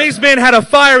 Fire. These men had a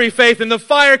fiery faith, and the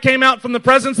fire came out from the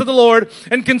presence of the Lord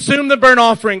and consumed the burnt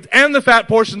offerings and the fat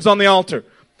portions on the altar.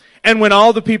 And when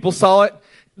all the people saw it,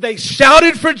 they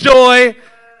shouted for joy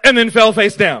and then fell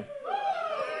face down.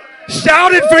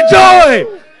 Shouted for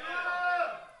joy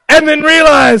and then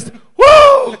realized,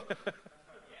 whoo!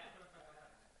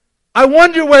 I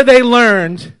wonder where they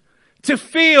learned to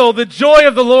feel the joy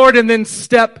of the Lord and then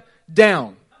step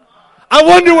down. I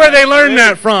wonder where they learned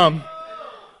that from.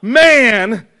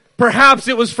 Man, perhaps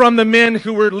it was from the men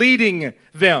who were leading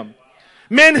them.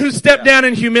 Men who step down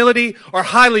in humility are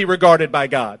highly regarded by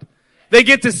God. They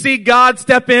get to see God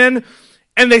step in,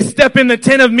 and they step in the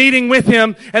tent of meeting with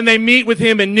him, and they meet with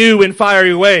him in new and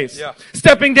fiery ways. Yeah.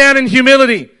 Stepping down in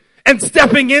humility and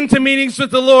stepping into meetings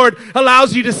with the Lord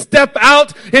allows you to step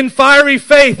out in fiery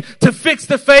faith to fix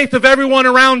the faith of everyone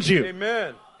around you.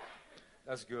 Amen.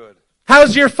 That's good.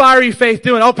 How's your fiery faith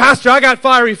doing? Oh, Pastor, I got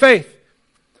fiery faith.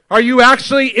 Are you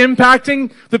actually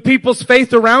impacting the people's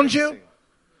faith around you?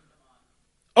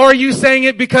 Or are you saying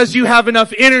it because you have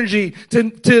enough energy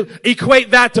to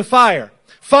equate that to fire?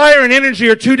 Fire and energy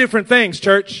are two different things,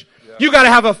 church. Yeah. You got to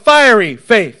have a fiery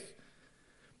faith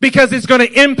because it's going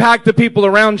to impact the people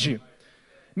around you.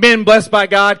 Men blessed by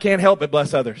God can't help but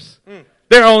bless others.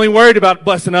 They're only worried about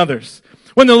blessing others.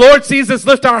 When the Lord sees us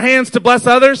lift our hands to bless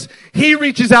others, He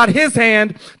reaches out His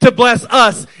hand to bless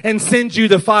us and sends you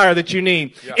the fire that you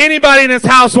need. Yeah. Anybody in this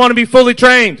house want to be fully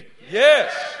trained?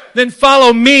 Yes. Then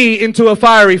follow me into a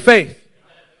fiery faith.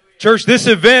 Church, this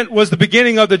event was the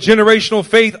beginning of the generational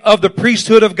faith of the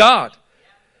priesthood of God.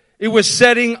 It was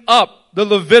setting up the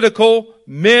Levitical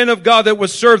men of God that would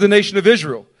serve the nation of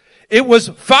Israel. It was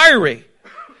fiery.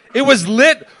 It was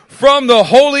lit from the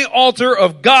holy altar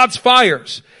of God's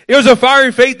fires. It was a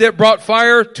fiery faith that brought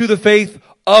fire to the faith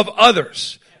of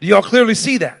others. Do y'all clearly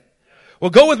see that?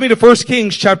 Well, go with me to 1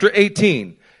 Kings chapter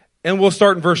 18, and we'll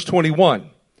start in verse 21.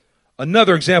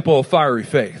 Another example of fiery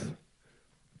faith.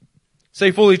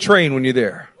 Say fully trained when you're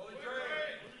there.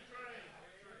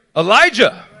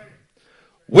 Elijah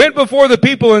went before the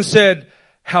people and said,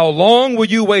 how long will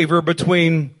you waver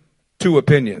between two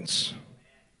opinions?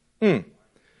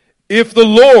 If the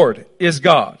Lord is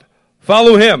God,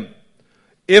 follow him.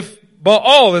 If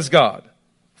Baal is God,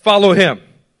 follow him.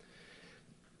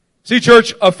 See,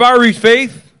 church, a fiery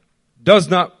faith does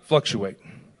not fluctuate.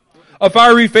 A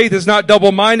fiery faith is not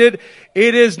double-minded.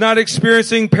 It is not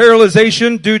experiencing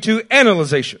paralyzation due to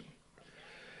analyzation.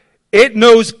 It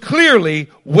knows clearly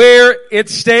where it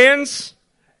stands,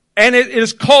 and it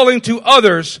is calling to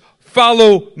others,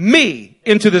 follow me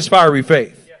into this fiery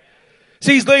faith.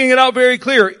 See, he's laying it out very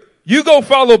clear. You go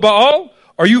follow Baal,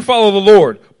 or you follow the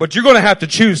Lord, but you're going to have to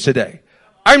choose today.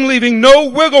 I'm leaving no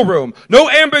wiggle room, no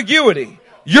ambiguity.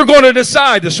 You're going to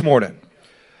decide this morning.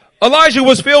 Elijah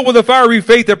was filled with a fiery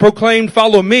faith that proclaimed,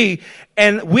 follow me.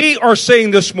 And we are saying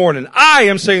this morning, I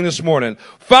am saying this morning,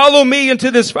 follow me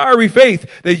into this fiery faith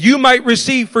that you might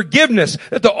receive forgiveness,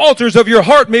 that the altars of your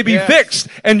heart may be fixed,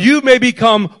 and you may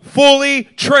become fully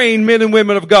trained men and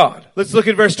women of God. Let's look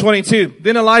at verse 22.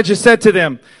 Then Elijah said to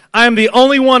them, I am the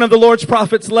only one of the Lord's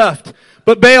prophets left,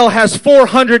 but Baal has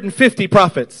 450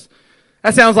 prophets.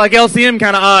 That sounds like LCM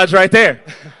kind of odds right there.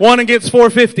 One against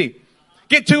 450.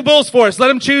 Get 2 bulls for us. Let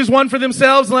them choose one for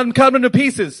themselves and let them cut them to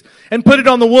pieces and put it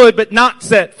on the wood, but not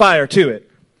set fire to it.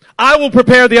 I will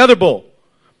prepare the other bull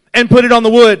and put it on the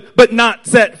wood, but not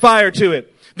set fire to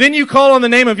it. Then you call on the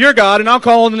name of your God, and I'll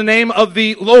call on the name of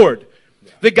the Lord.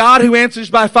 The God who answers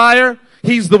by fire,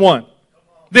 he's the one.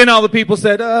 Then all the people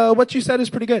said, what you said is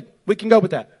pretty good. We can go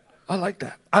with that. I like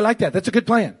that. I like that. That's a good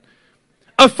plan.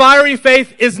 A fiery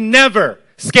faith is never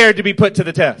scared to be put to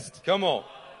the test. Come on.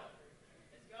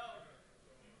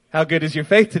 How good is your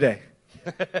faith today?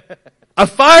 A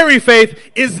fiery faith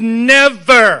is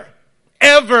never,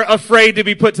 ever afraid to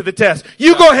be put to the test.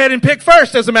 You go ahead and pick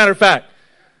first, as a matter of fact.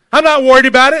 I'm not worried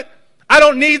about it. I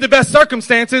don't need the best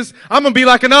circumstances. I'm going to be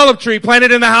like an olive tree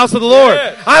planted in the house of the Lord.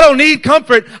 Yes. I don't need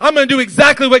comfort. I'm going to do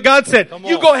exactly what God said.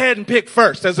 You go ahead and pick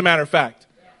first, as a matter of fact.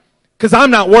 Because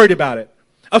I'm not worried about it.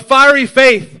 A fiery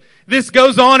faith, this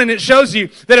goes on and it shows you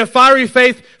that a fiery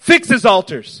faith fixes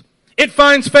altars. It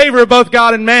finds favor of both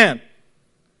God and man.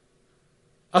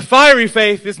 A fiery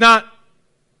faith is not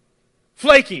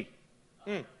flaky.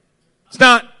 It's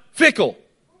not fickle.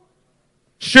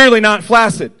 Surely not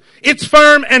flaccid. It's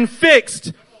firm and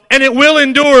fixed, and it will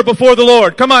endure before the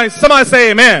Lord. Come on, somebody say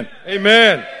amen.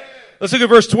 Amen. Let's look at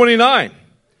verse 29.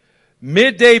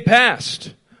 Midday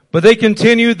passed, but they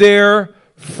continued their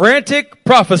frantic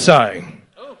prophesying.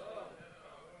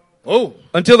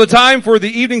 Until the time for the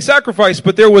evening sacrifice,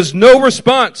 but there was no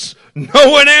response.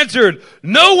 No one answered.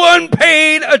 No one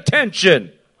paid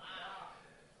attention.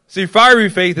 See, fiery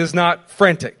faith is not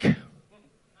frantic.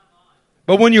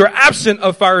 But when you're absent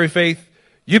of fiery faith,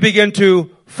 you begin to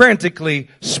frantically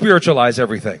spiritualize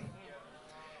everything.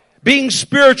 Being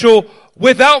spiritual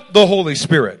without the Holy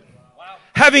Spirit.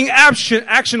 Having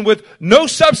action with no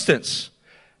substance.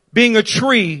 Being a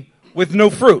tree with no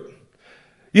fruit.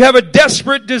 You have a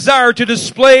desperate desire to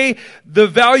display the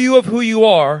value of who you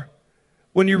are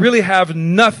when you really have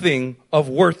nothing of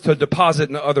worth to deposit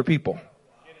in other people.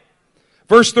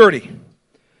 Verse 30.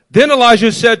 Then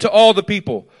Elijah said to all the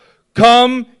people,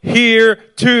 come here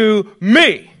to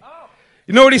me.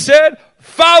 You know what he said?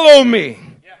 Follow me.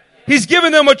 He's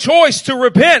given them a choice to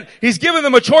repent. He's given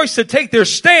them a choice to take their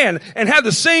stand and have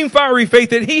the same fiery faith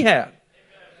that he had.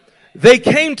 They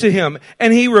came to him,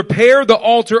 and he repaired the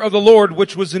altar of the Lord,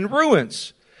 which was in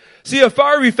ruins. See, a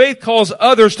fiery faith calls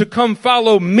others to come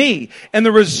follow me. And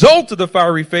the result of the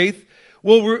fiery faith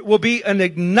will be an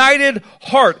ignited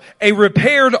heart, a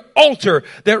repaired altar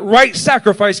that right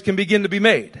sacrifice can begin to be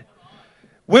made.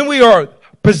 When we are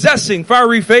possessing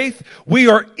fiery faith, we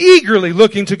are eagerly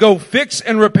looking to go fix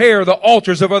and repair the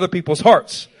altars of other people's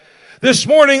hearts. This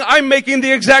morning, I'm making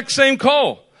the exact same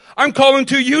call. I'm calling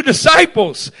to you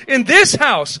disciples in this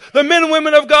house, the men and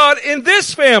women of God in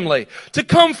this family, to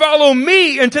come follow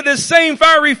me into this same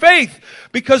fiery faith,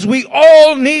 because we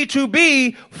all need to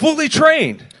be fully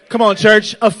trained. Come on,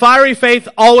 church. A fiery faith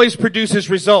always produces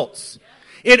results.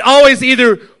 It always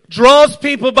either draws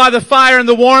people by the fire and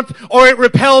the warmth, or it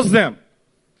repels them.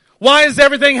 Why does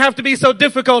everything have to be so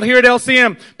difficult here at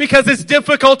LCM? Because it's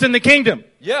difficult in the kingdom.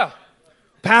 Yeah.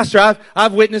 Pastor,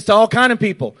 I've witnessed all kind of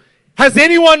people. Has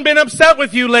anyone been upset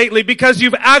with you lately because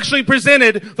you've actually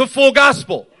presented the full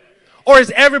gospel? Or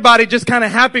is everybody just kind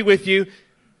of happy with you?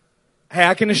 Hey,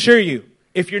 I can assure you,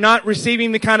 if you're not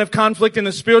receiving the kind of conflict in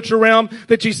the spiritual realm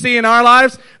that you see in our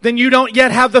lives, then you don't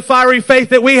yet have the fiery faith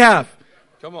that we have.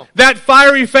 Come on. That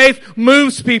fiery faith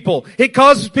moves people. It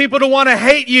causes people to want to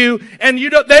hate you, and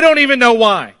they don't even know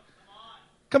why.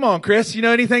 Come on, Chris. You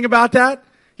know anything about that?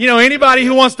 You know anybody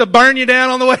who wants to burn you down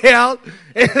on the way out?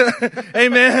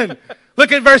 Amen.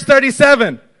 Look at verse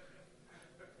 37.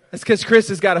 That's because Chris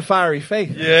has got a fiery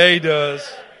faith. Yeah, he does.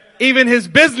 Even his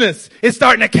business is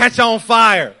starting to catch on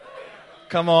fire.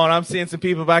 Come on, I'm seeing some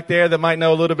people back there that might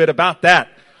know a little bit about that.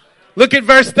 Look at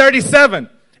verse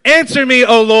 37. Answer me,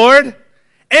 O Lord.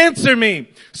 Answer me.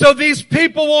 So these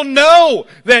people will know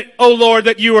that, O Lord,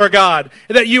 that you are God,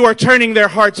 that you are turning their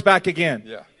hearts back again.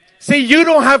 Yeah. See, you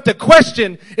don't have to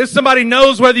question if somebody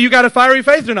knows whether you got a fiery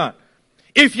faith or not.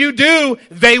 If you do,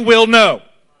 they will know.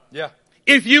 Yeah.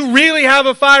 If you really have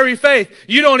a fiery faith,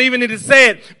 you don't even need to say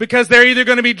it, because they're either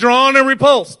going to be drawn or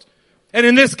repulsed. And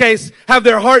in this case, have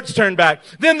their hearts turned back.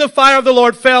 Then the fire of the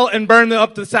Lord fell and burned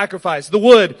up the sacrifice, the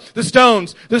wood, the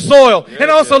stones, the soil, and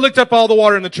also licked up all the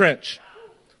water in the trench.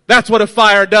 That's what a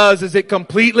fire does, is it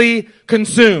completely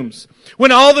consumes.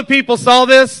 When all the people saw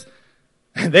this,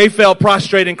 they fell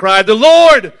prostrate and cried, the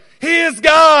Lord, He is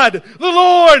God! The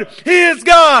Lord, He is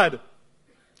God!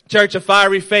 Church, a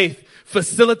fiery faith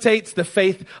facilitates the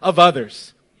faith of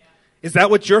others. Is that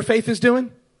what your faith is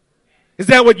doing? Is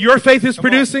that what your faith is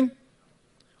producing?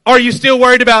 Are you still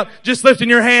worried about just lifting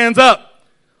your hands up?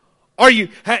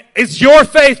 Is your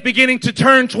faith beginning to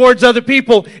turn towards other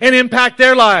people and impact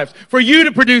their lives for you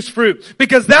to produce fruit?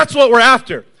 Because that's what we're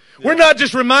after. Yeah. We're not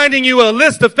just reminding you a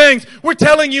list of things. We're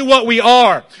telling you what we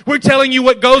are. We're telling you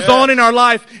what goes on in our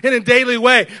life in a daily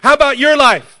way. How about your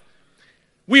life?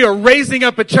 We are raising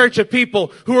up a church of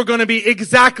people who are going to be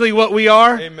exactly what we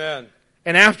are. Amen.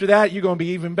 And after that, you're going to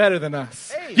be even better than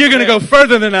us. Amen. You're going to go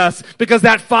further than us because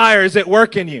that fire is at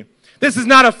work in you. This is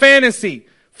not a fantasy,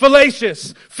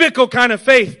 fallacious, fickle kind of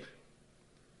faith.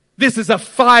 This is a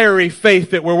fiery faith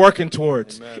that we're working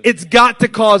towards. Amen. It's got to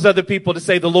cause other people to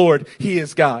say, the Lord, He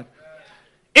is God.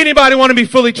 Anybody want to be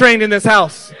fully trained in this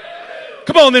house?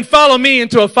 Come on, then follow me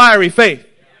into a fiery faith.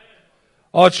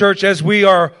 All church, as we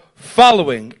are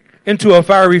following into a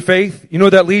fiery faith, you know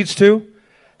what that leads to?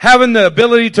 Having the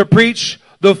ability to preach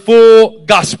the full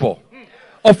gospel.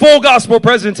 A full gospel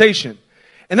presentation.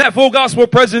 And that full gospel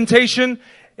presentation,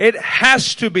 it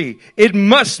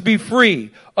must be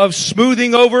free of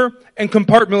smoothing over and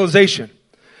compartmentalization.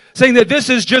 Saying that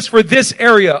this is just for this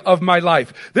area of my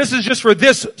life. This is just for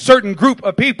this certain group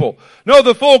of people. No,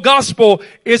 the full gospel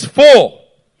is full.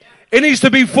 It needs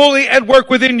to be fully at work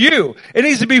within you. It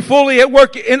needs to be fully at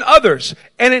work in others.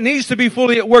 And it needs to be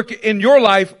fully at work in your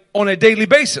life on a daily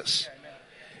basis.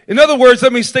 In other words,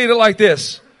 let me state it like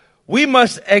this. We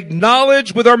must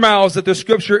acknowledge with our mouths that the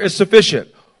scripture is sufficient,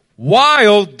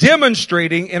 while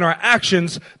demonstrating in our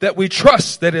actions that we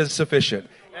trust that it is sufficient.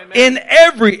 Amen. In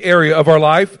every area of our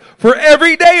life, for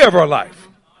every day of our life.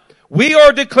 We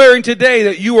are declaring today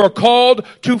that you are called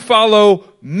to follow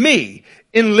me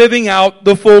in living out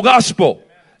the full gospel.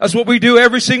 That's what we do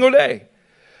every single day.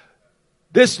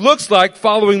 This looks like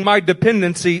following my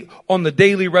dependency on the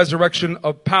daily resurrection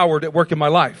of power that work in my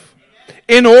life.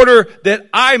 In order that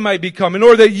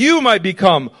you might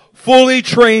become fully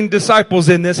trained disciples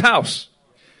in this house.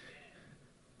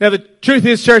 Now the truth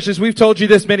is, church, is we've told you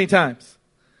this many times.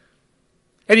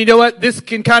 And you know what? This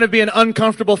can kind of be an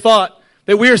uncomfortable thought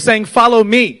that we are saying, follow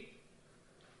me.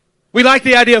 We like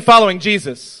the idea of following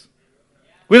Jesus.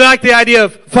 We like the idea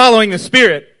of following the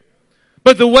Spirit.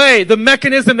 But the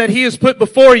mechanism that He has put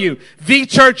before you, the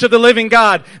church of the living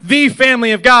God, the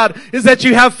family of God, is that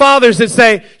you have fathers that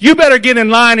say, you better get in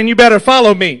line and you better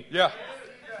follow me. Yeah.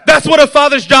 That's what a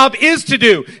father's job is to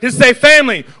do, is say,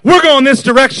 family, we're going this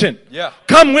direction. Yeah.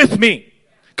 Come with me.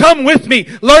 Come with me.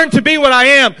 Learn to be what I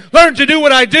am. Learn to do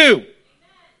what I do.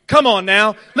 Come on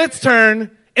now. Let's turn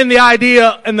in the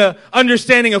idea and the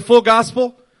understanding of full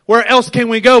gospel. Where else can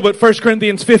we go but 1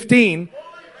 Corinthians 15?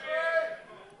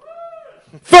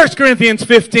 1 Corinthians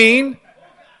 15.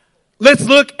 Let's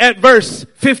look at verse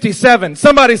 57.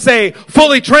 Somebody say,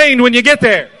 fully trained when you get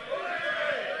there.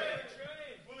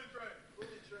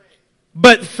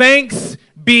 But thanks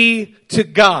be to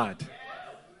God.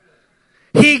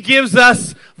 He gives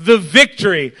us the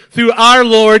victory through our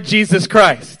Lord Jesus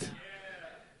Christ.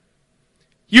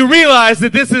 You realize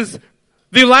that this is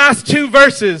the last two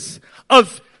verses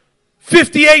of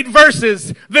 58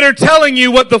 verses that are telling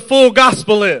you what the full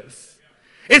gospel is.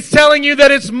 It's telling you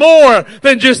that it's more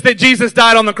than just that Jesus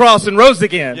died on the cross and rose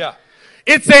again. Yeah.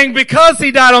 It's saying because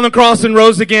He died on the cross and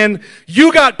rose again,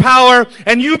 you got power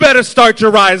and you better start to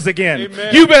rise again.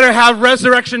 Amen. You better have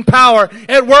resurrection power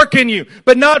at work in you.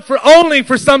 But not only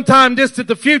for some time distant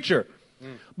the future,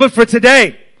 but for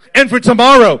today and for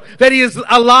tomorrow, that He is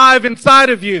alive inside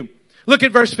of you. Look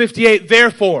at verse 58.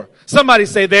 Therefore. Somebody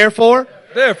say therefore.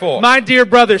 Therefore. My dear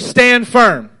brothers, stand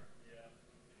firm.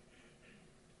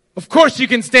 Of course you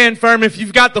can stand firm if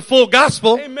you've got the full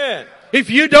gospel. Amen. If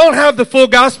you don't have the full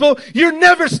gospel, you'll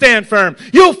never stand firm.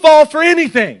 You'll fall for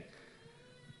anything.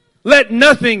 Let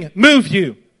nothing move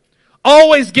you.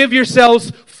 Always give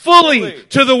yourselves fully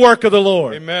to the work of the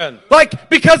Lord. Amen.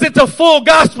 Because it's a full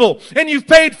gospel and you've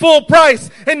paid full price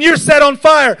and you're set on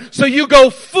fire. So you go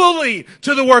fully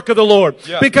to the work of the Lord.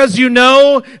 Yeah. Because you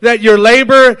know that your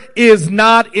labor is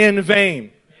not in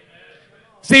vain.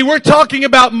 See, we're talking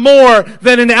about more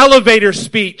than an elevator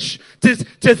speech to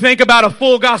think about a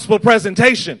full gospel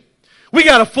presentation. We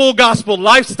got a full gospel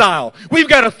lifestyle. We've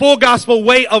got a full gospel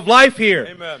way of life here.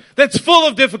 Amen. That's full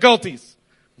of difficulties.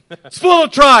 It's full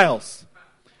of trials.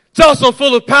 It's also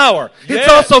full of power. Yes.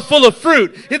 It's also full of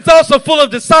fruit. It's also full of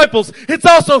disciples. It's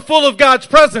also full of God's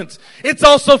presence. It's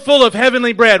also full of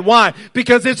heavenly bread. Why?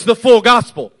 Because it's the full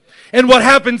gospel. And what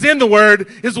happens in the Word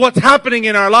is what's happening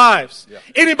in our lives. Yeah.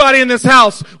 Anybody in this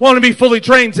house want to be fully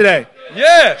trained today?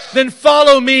 Yes. Then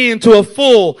follow me into a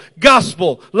full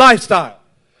gospel lifestyle.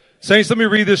 Saints, let me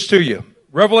read this to you.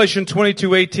 Revelation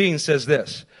 22:18 says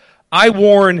this. I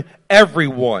warn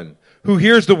everyone who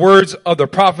hears the words of the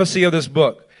prophecy of this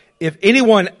book. If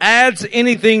anyone adds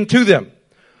anything to them,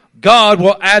 God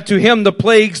will add to him the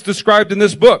plagues described in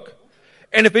this book.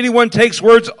 And if anyone takes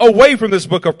words away from this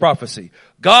book of prophecy,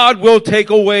 God will take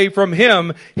away from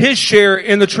him his share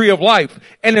in the tree of life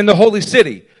and in the holy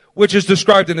city, which is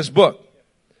described in this book.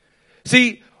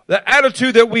 See, the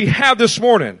attitude that we have this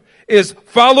morning is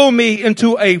follow me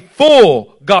into a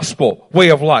full gospel way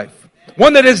of life.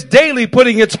 One that is daily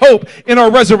putting its hope in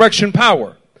our resurrection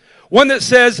power. One that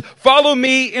says, follow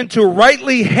me into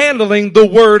rightly handling the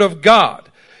word of God.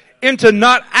 Into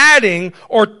not adding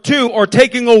or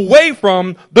taking away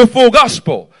from the full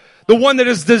gospel. The one that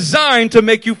is designed to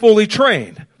make you fully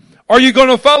trained. Are you going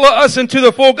to follow us into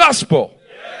the full gospel?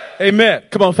 Yes. Amen.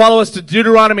 Come on, follow us to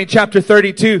Deuteronomy chapter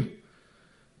 32.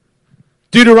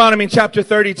 Deuteronomy chapter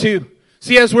 32.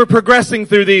 See, as we're progressing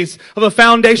through these of a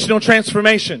foundational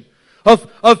transformation, of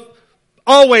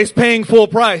always paying full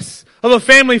price, of a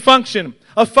family function,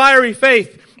 of fiery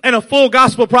faith, and a full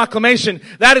gospel proclamation,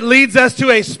 that leads us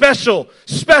to a special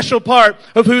part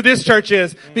of who this church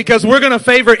is, because we're going to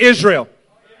favor Israel.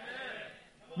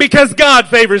 Because God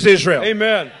favors Israel.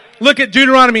 Amen. Look at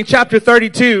Deuteronomy chapter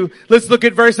 32. Let's look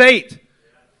at verse 8.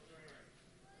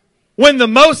 When the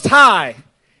Most High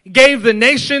gave the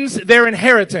nations their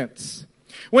inheritance,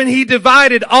 when he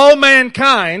divided all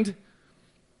mankind,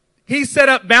 he set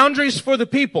up boundaries for the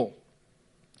people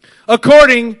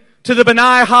according to the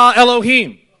B'nai Ha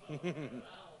Elohim.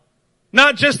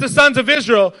 Not just the sons of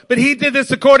Israel, but he did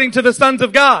this according to the sons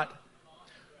of God.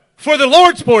 For the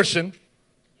Lord's portion,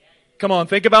 come on,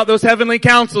 think about those heavenly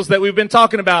councils that we've been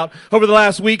talking about over the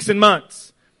last weeks and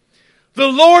months. The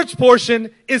Lord's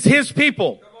portion is his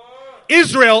people.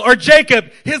 Israel, or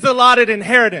Jacob, his allotted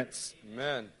inheritance.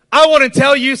 Amen. I want to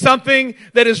tell you something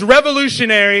that is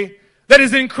revolutionary, that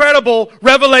is incredible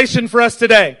revelation for us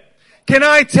today. Can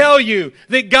I tell you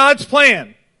that God's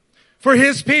plan for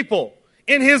his people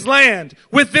in his land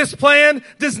with this plan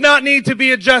does not need to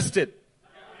be adjusted.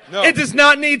 No. It does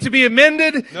not need to be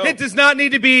amended. No. It does not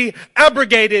need to be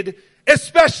abrogated,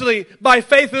 especially by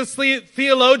faithless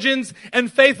theologians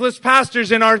and faithless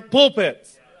pastors in our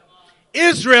pulpits.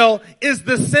 Israel is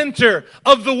the center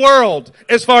of the world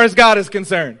as far as God is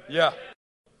concerned. Yeah.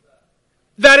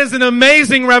 That is an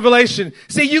amazing revelation.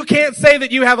 See, you can't say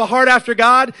that you have a heart after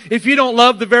God if you don't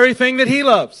love the very thing that he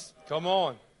loves. Come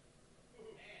on.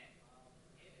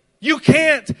 You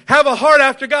can't have a heart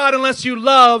after God unless you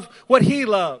love what he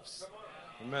loves.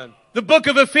 Amen. The book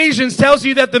of Ephesians tells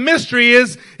you that the mystery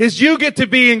is you get to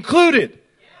be included.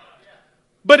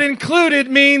 But included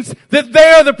means that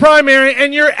they are the primary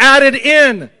and you're added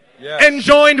in. Yes. And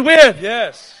joined with.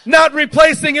 Yes. Not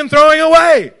replacing and throwing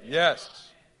away. Yes.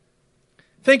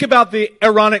 Think about the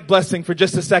Aaronic blessing for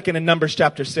just a second in Numbers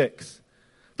chapter 6.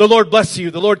 The Lord bless you.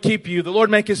 The Lord keep you. The Lord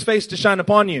make his face to shine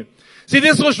upon you. See,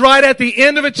 this was right at the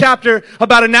end of a chapter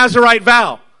about a Nazirite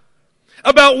vow.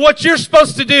 About what you're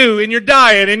supposed to do in your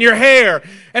diet and your hair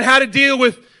and how to deal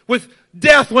with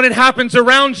death when it happens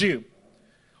around you.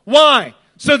 Why?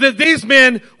 So that these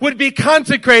men would be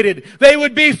consecrated. They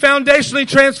would be foundationally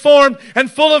transformed and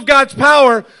full of God's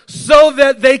power so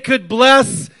that they could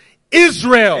bless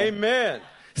Israel. Amen.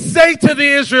 Say to the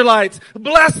Israelites,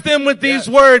 bless them with these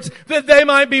words that they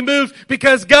might be moved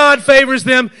because God favors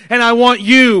them, and I want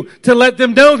you to let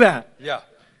them know that. Yeah.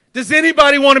 Does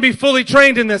anybody want to be fully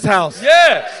trained in this house?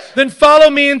 Yes. Then follow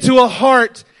me into a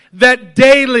heart that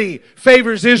daily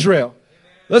favors Israel.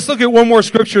 Let's look at one more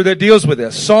scripture that deals with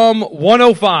this. Psalm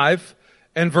 105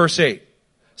 and verse 8.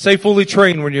 Say fully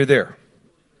trained when you're there.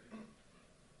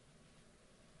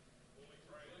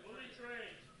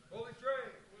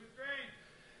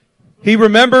 He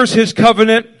remembers his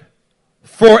covenant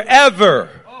forever.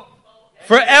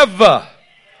 Forever.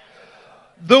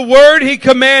 The word he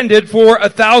commanded for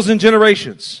 1,000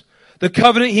 generations. The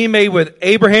covenant he made with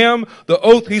Abraham, the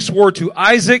oath he swore to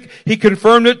Isaac, he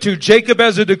confirmed it to Jacob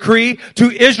as a decree,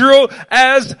 to Israel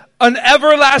as an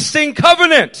everlasting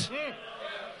covenant.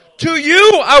 To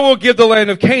you I will give the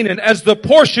land of Canaan as the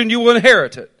portion you will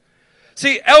inherit it.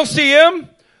 See, LCM,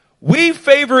 we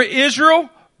favor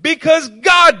Israel because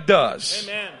God does.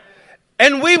 Amen.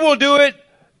 And we will do it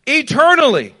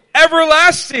eternally,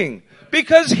 everlasting,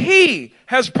 because he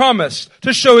has promised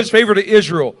to show his favor to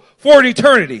Israel for an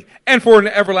eternity and for an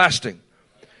everlasting.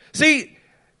 See,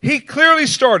 God clearly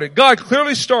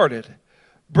started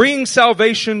bringing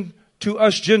salvation to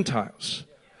us Gentiles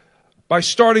by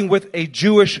starting with a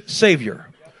Jewish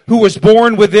Savior who was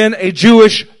born within a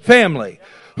Jewish family,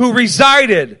 who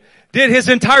did his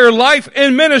entire life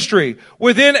in ministry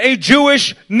within a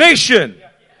Jewish nation.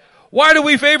 Why do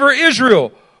we favor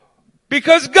Israel?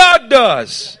 Because God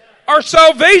does. Our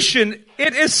salvation,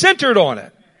 it is centered on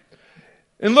it.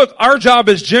 And look, our job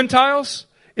as Gentiles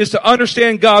is to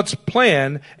understand God's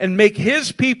plan and make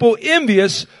His people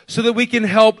envious so that we can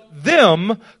help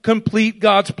them complete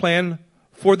God's plan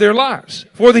for their lives,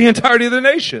 for the entirety of the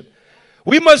nation.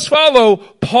 We must follow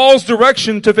Paul's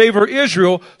direction to favor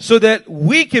Israel so that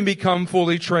we can become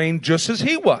fully trained just as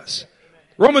he was.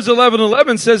 Romans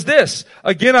 11:11 says this,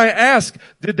 again I ask,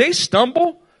 did they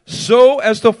stumble so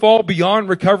as to fall beyond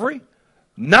recovery?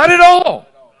 Not at all.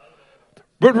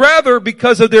 But rather,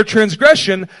 because of their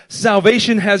transgression,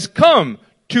 salvation has come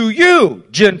to you,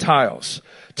 Gentiles,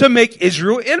 to make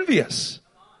Israel envious.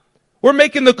 We're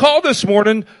making the call this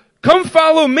morning, come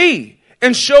follow me,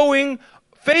 and showing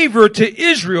favor to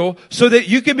Israel so that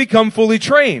you can become fully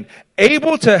trained,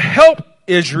 able to help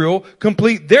Israel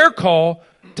complete their call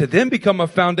to then become a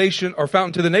foundation or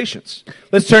fountain to the nations.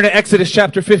 Let's turn to Exodus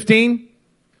chapter 15,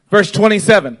 verse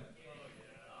 27.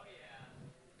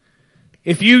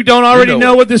 If you don't already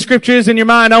know what the scripture is in your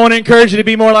mind, I want to encourage you to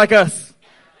be more like us.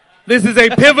 This is a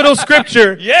pivotal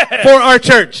scripture for our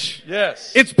church.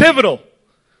 Yes. It's pivotal.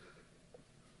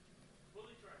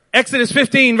 Exodus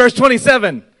 15, verse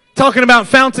 27, talking about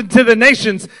fountain to the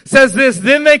nations, says this,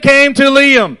 then they came to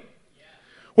Elim,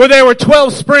 where there were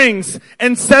 12 springs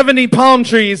and 70 palm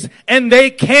trees, and they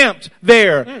camped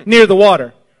there near the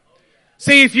water.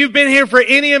 See, if you've been here for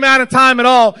any amount of time at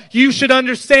all, you should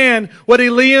understand what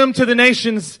Elim to the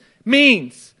nations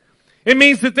means. It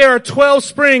means that there are 12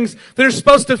 springs that are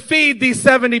supposed to feed these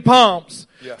 70 palms.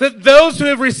 Yeah. That those who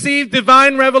have received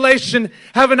divine revelation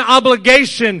have an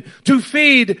obligation to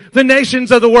feed the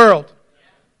nations of the world.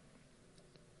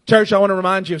 Church, I want to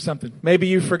remind you of something. Maybe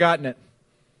you've forgotten it.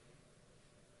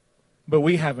 But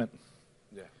we haven't.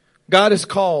 Yeah. God has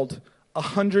called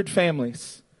 100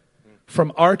 families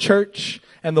from our church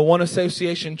and the One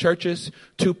Association churches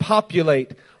to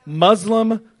populate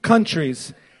Muslim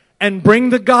countries and bring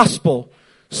the gospel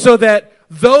so that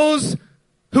those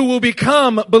who will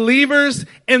become believers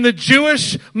in the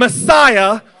Jewish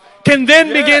Messiah can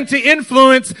then begin to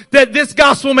influence that this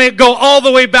gospel may go all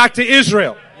the way back to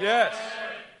Israel. Yes.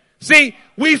 See,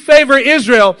 we favor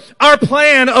Israel, our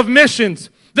plan of missions,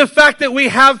 the fact that we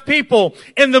have people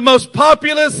in the most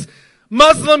populous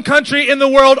Muslim country in the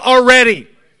world already.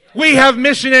 We have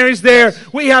missionaries there.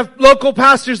 We have local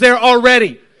pastors there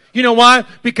already. You know why?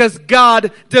 Because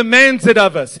God demands it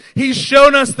of us. He's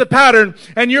shown us the pattern,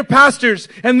 and your pastors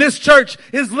and this church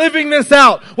is living this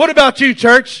out. What about you,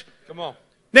 church? Come on.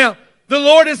 Now, the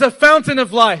Lord is a fountain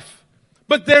of life,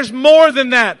 but there's more than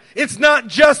that. It's not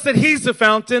just that He's a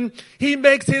fountain. He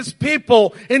makes His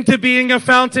people into being a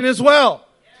fountain as well.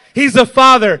 He's a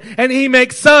father, and He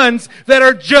makes sons that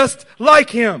are just like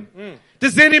Him.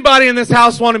 Does anybody in this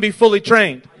house want to be fully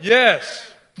trained? Yes.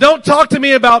 Don't talk to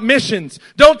me about missions.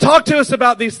 Don't talk to us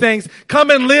about these things. Come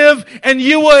and live, and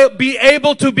you will be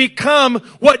able to become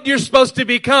what you're supposed to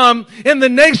become in the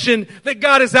nation that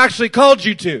God has actually called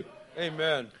you to.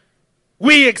 Amen.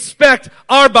 We expect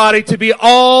our body to be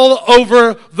all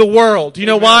over the world. You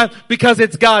know why? Because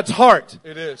it's God's heart.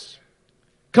 It is.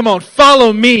 Come on,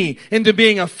 follow me into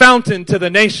being a fountain to the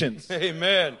nations.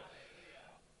 Amen.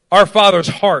 Our Father's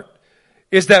heart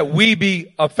is that we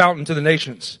be a fountain to the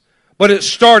nations. But it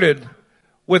started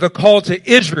with a call to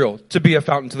Israel to be a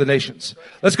fountain to the nations.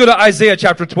 Let's go to Isaiah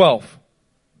chapter 12.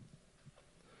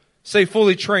 Say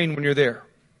fully trained when you're there.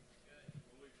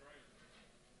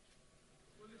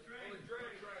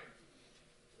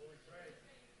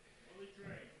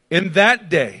 In that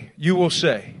day you will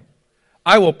say,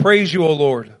 I will praise you, O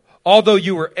Lord. Although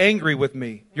you were angry with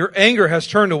me, your anger has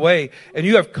turned away and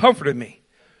you have comforted me.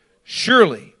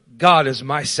 Surely God is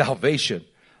my salvation.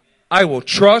 I will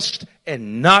trust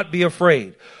and not be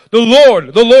afraid. The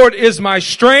Lord is my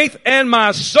strength and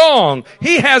my song.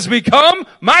 He has become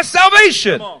my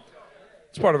salvation.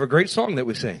 It's part of a great song that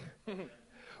we sing.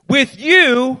 With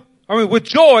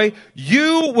joy,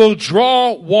 you will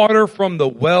draw water from the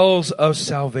wells of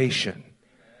salvation.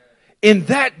 In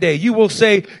that day, you will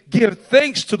say, give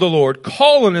thanks to the Lord,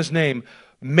 call on His name,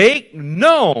 make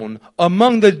known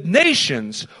among the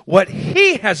nations what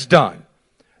He has done.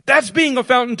 That's being a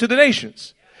fountain to the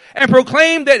nations. And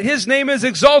proclaim that His name is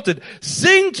exalted.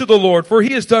 Sing to the Lord, for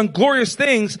He has done glorious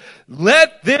things.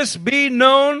 Let this be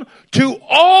known to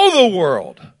all the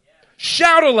world.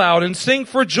 Shout aloud and sing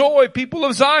for joy, people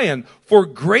of Zion, for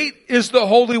great is the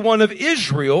Holy One of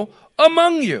Israel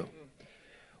among you.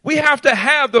 We have to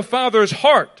have the Father's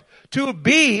heart to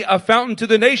be a fountain to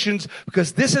the nations,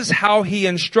 because this is how He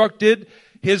instructed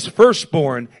His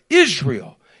firstborn,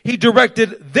 Israel. He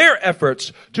directed their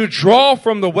efforts to draw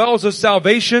from the wells of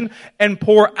salvation and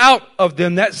pour out of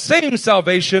them that same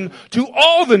salvation to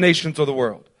all the nations of the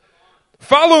world.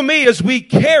 Follow me as we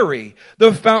carry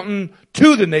the fountain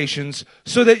to the nations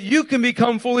so that you can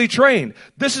become fully trained.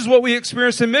 This is what we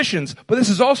experience in missions, but this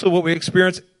is also what we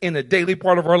experience in the daily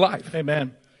part of our life.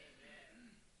 Amen.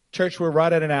 Church, we're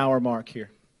right at an hour mark here.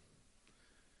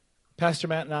 Pastor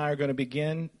Matt and I are going to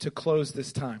begin to close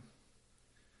this time.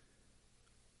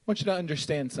 I want you to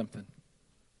understand something.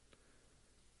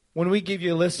 When we give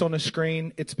you a list on the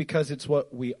screen, it's because it's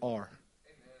what we are.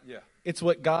 Yeah. It's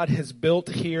what God has built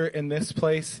here in this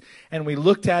place, and we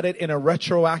looked at it in a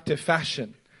retroactive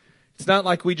fashion. It's not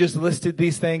like we just listed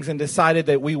these things and decided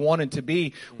that we wanted to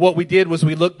be. What we did was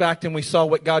we looked back and we saw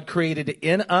what God created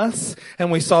in us,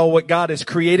 and we saw what God is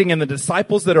creating in the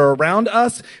disciples that are around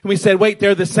us, and we said, wait,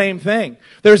 they're the same thing.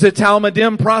 There's a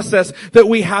Talmudim process that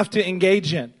we have to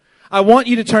engage in. I want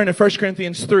you to turn to 1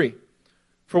 Corinthians 3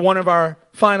 for one of our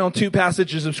final two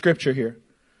passages of Scripture here.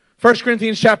 1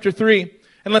 Corinthians chapter 3,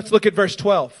 and let's look at verse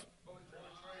 12.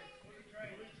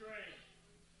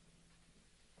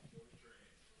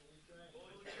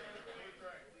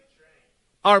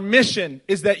 Our mission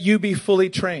is that you be fully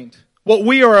trained. What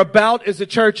we are about as a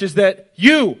church is that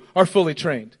you are fully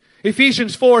trained.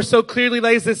 Ephesians 4 so clearly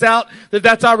lays this out that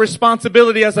that's our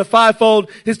responsibility as a fivefold,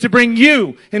 is to bring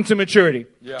you into maturity.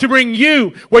 Yeah. To bring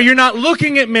you where you're not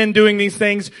looking at men doing these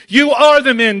things. You are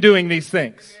the men doing these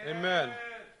things. Amen.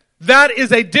 That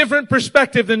is a different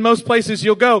perspective than most places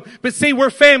you'll go. But see,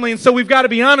 we're family, and so we've got to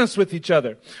be honest with each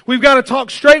other. We've got to talk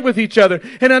straight with each other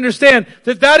and understand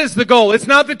that that is the goal. It's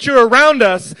not that you're around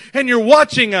us and you're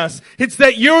watching us. It's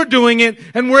that you're doing it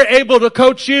and we're able to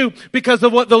coach you because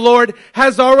of what the Lord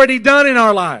has already done in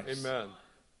our lives. Amen.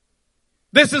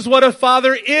 This is what a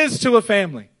father is to a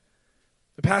family.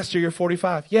 The pastor, you're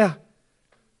 45. Yeah.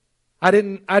 I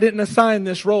didn't assign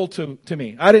this role to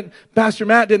me. Pastor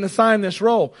Matt didn't assign this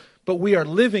role. But we are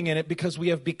living in it because we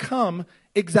have become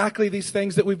exactly these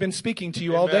things that we've been speaking to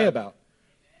you all day about.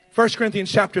 1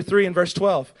 Corinthians chapter 3 and verse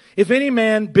 12. If any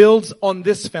man builds on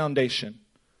this foundation.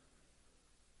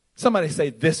 Somebody say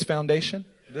this foundation.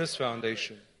 This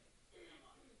foundation.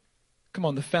 Come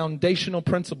on, the foundational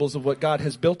principles of what God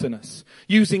has built in us.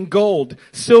 Using gold,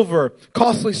 silver,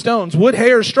 costly stones, wood,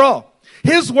 hay, or straw.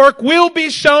 His work will be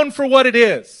shown for what it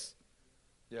is.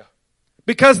 Yeah.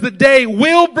 Because the day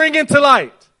will bring it to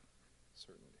light.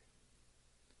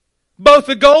 Both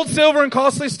the gold, silver, and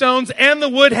costly stones and the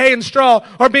wood, hay, and straw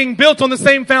are being built on the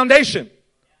same foundation.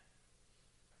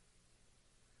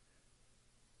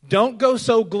 Don't go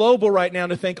so global right now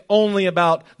to think only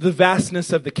about the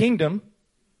vastness of the kingdom.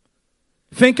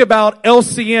 Think about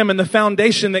LCM and the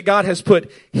foundation that God has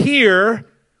put here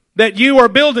that you are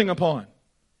building upon.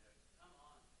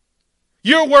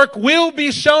 Your work will be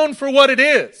shown for what it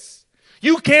is.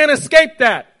 You can't escape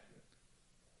that.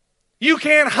 You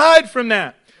can't hide from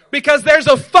that. Because there's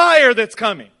a fire that's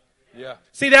coming. Yeah.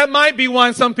 See, that might be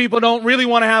why some people don't really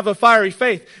want to have a fiery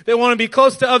faith. They want to be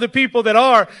close to other people that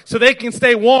are, so they can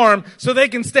stay warm, so they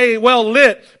can stay well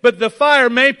lit. But the fire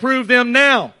may prove them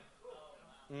now.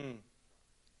 Mm.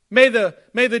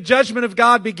 May the judgment of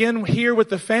God begin here with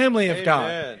the family of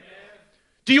God.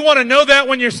 Do you want to know that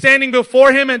when you're standing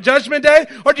before Him at Judgment Day?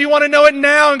 Or do you want to know it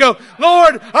now and go,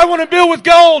 Lord, I want to build with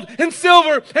gold and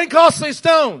silver and costly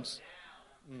stones?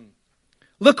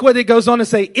 Look what it goes on to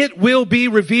say. It will be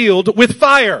revealed with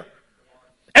fire.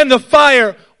 And the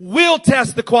fire will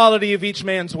test the quality of each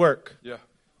man's work. Yeah.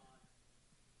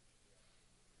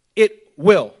 It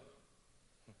will.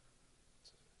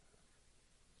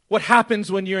 What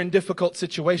happens when you're in difficult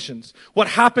situations? What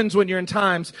happens when you're in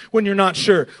times when you're not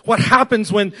sure? What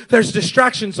happens when there's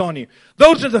distractions on you?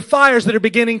 Those are the fires that are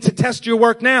beginning to test your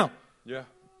work now. Yeah.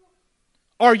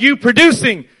 Are you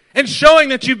producing and showing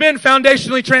that you've been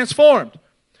foundationally transformed?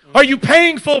 Are you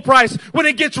paying full price when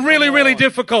it gets really, really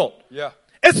difficult? Yeah.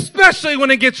 Especially when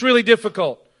it gets really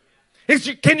difficult.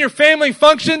 Can your family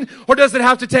function, or does it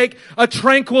have to take a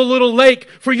tranquil little lake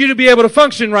for you to be able to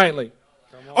function rightly?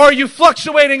 Or are you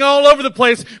fluctuating all over the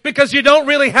place because you don't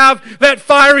really have that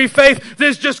fiery faith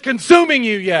that's just consuming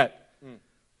you yet?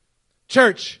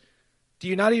 Church, do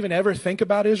you not even ever think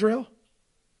about Israel?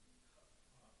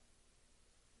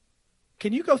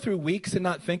 Can you go through weeks and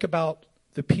not think about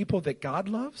the people that God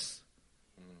loves?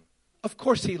 Of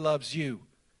course He loves you.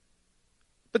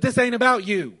 But this ain't about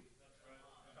you.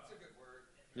 That's a good word.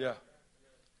 Yeah.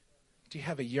 Do you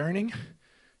have a yearning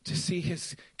to see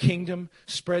His kingdom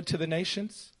spread to the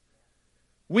nations?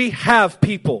 We have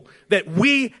people that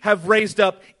we have raised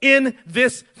up in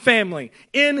this family,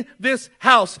 in this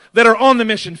house, that are on the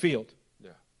mission field.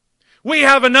 Yeah. We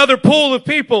have another pool of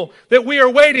people that we are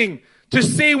waiting to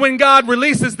see when God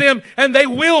releases them, and they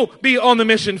will be on the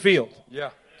mission field.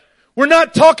 Yeah. We're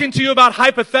not talking to you about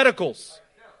hypotheticals.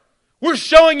 We're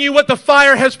showing you what the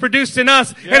fire has produced in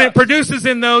us, and it produces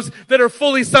in those that are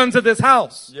fully sons of this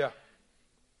house. Yeah.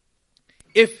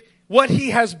 If what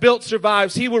he has built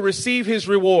survives, he will receive his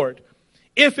reward.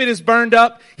 If it is burned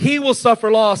up, he will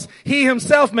suffer loss. He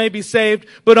himself may be saved,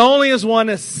 but only as one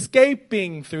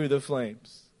escaping through the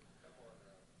flames.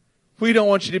 We don't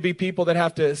want you to be people that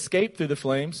have to escape through the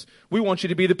flames. We want you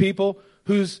to be the people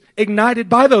who's ignited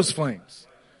by those flames.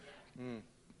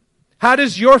 How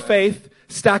does your faith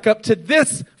stack up to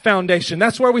this foundation?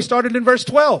 That's where we started in verse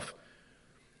 12.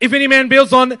 If any man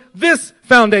builds on this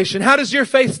foundation, how does your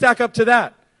faith stack up to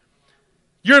that?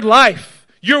 Your life,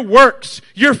 your works,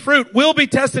 your fruit will be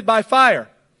tested by fire.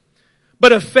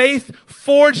 But a faith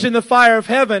forged in the fire of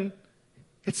heaven,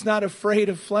 it's not afraid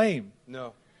of flame.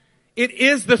 No. It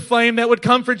is the flame that would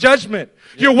come for judgment.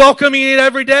 You're welcoming it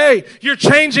every day. You're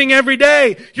changing every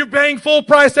day. You're paying full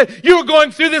price. You're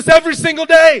going through this every single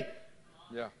day.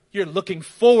 Yeah. You're looking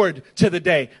forward to the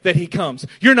day that he comes.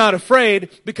 You're not afraid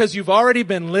because you've already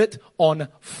been lit on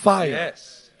fire.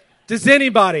 Yes. Does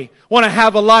anybody want to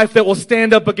have a life that will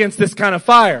stand up against this kind of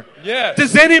fire? Yes.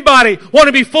 Does anybody want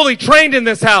to be fully trained in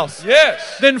this house?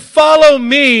 Yes. Then follow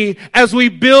me as we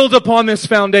build upon this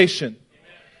foundation.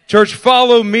 Church,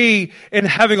 follow me in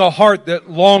having a heart that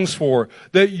longs for,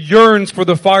 that yearns for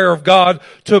the fire of God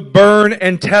to burn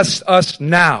and test us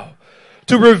now.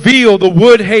 To reveal the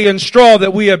wood, hay, and straw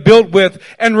that we have built with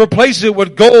and replace it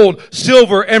with gold,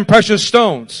 silver, and precious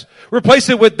stones. Replace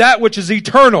it with that which is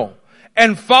eternal.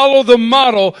 And follow the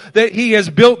model that he has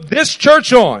built this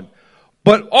church on.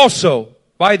 But also,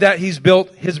 by that he's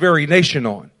built his very nation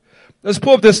on. Let's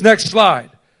pull up this next slide.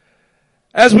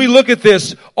 As we look at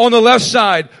this, on the left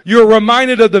side, you're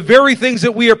reminded of the very things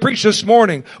that we have preached this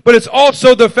morning. But it's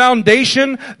also the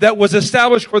foundation that was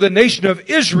established for the nation of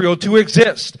Israel to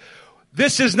exist.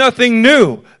 This is nothing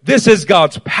new. This is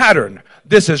God's pattern.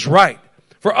 This is right.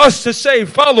 For us to say,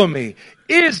 follow me,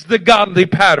 is the godly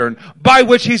pattern by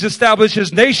which he's established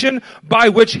his nation, by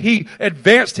which he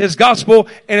advanced his gospel,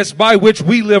 and it's by which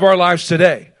we live our lives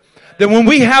today. That when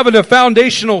we have a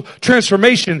foundational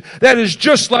transformation that is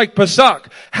just like Pesach,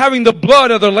 having the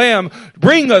blood of the Lamb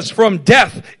bring us from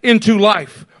death into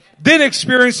life, then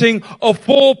experiencing a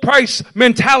full price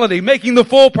mentality, making the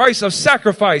full price of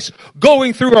sacrifice,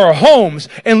 going through our homes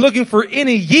and looking for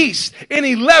any yeast,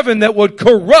 any leaven that would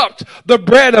corrupt the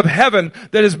bread of heaven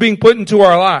that is being put into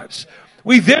our lives.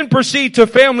 We then proceed to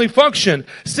family function,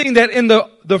 seeing that in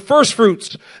the first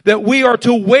fruits, that we are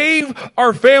to wave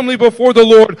our family before the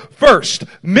Lord first.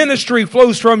 Ministry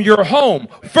flows from your home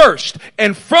first,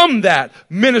 and from that,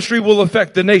 ministry will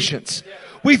affect the nations.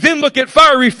 We then look at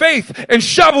fiery faith and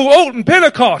Shavuot and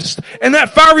Pentecost, and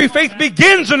that fiery faith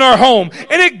begins in our home,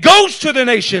 and it goes to the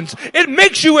nations. It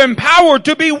makes you empowered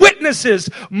to be witnesses,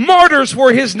 martyrs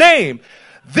for his name.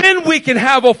 Then we can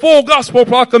have a full gospel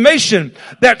proclamation.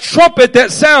 That trumpet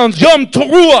that sounds, Yom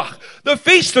Teruah, the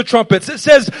feast of trumpets. It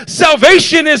says,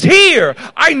 salvation is here.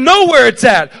 I know where it's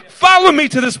at. Follow me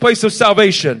to this place of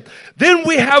salvation. Then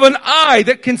we have an eye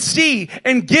that can see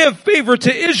and give favor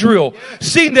to Israel,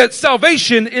 seeing that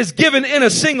salvation is given in a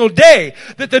single day,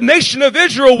 that the nation of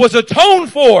Israel was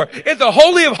atoned for in the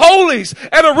Holy of Holies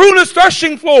at Aruna's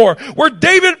threshing floor, where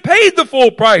David paid the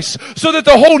full price so that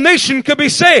the whole nation could be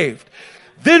saved.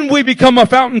 Then we become a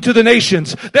fountain to the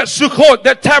nations. That Sukkot,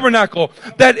 that tabernacle,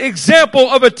 that example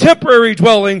of a temporary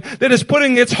dwelling that is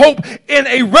putting its hope in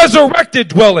a resurrected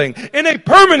dwelling, in a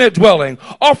permanent dwelling,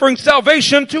 offering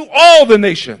salvation to all the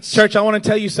nations. Church, I want to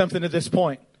tell you something at this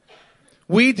point.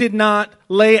 We did not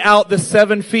lay out the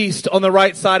 7 feasts on the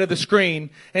right side of the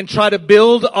screen and try to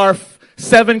build our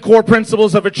 7 core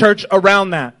principles of a church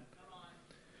around that.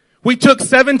 We took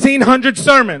 1,700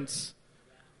 sermons.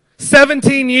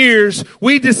 17 years,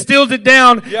 we distilled it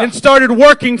down and started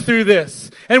working through this.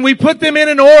 And we put them in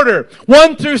an order,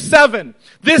 1 through 7.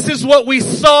 This is what we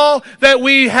saw that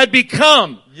we had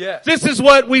become. Yes. This is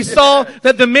what we saw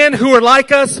that the men who are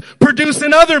like us produce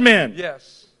in other men.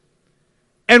 Yes.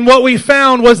 And what we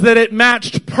found was that it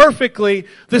matched perfectly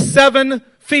the 7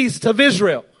 feasts of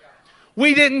Israel.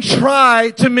 We didn't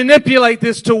try to manipulate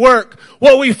this to work.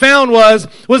 What we found was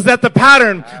that the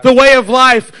pattern, the way of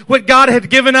life, what God had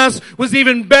given us was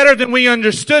even better than we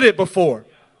understood it before.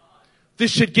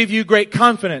 This should give you great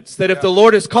confidence that if the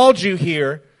Lord has called you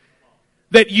here,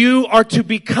 that you are to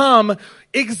become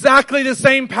exactly the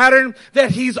same pattern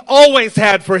that he's always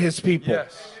had for his people.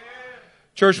 Yes.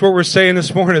 Church, what we're saying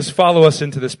this morning is follow us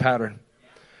into this pattern.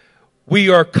 we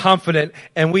are confident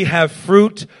and we have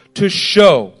fruit to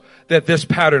show that this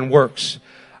pattern works.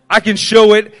 I can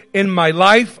show it in my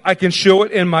life. I can show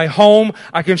it in my home.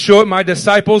 I can show it my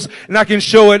disciples, and I can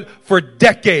show it for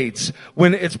decades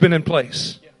when it's been in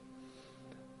place.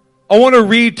 I want to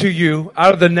read to you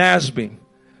out of the NASB,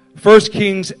 1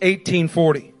 Kings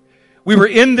 18:40. We were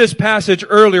in this passage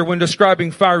earlier when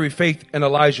describing fiery faith in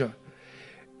Elijah.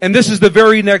 And this is the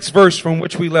very next verse from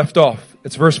which we left off.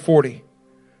 It's verse 40.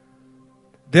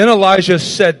 Then Elijah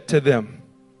said to them,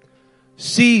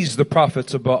 seize the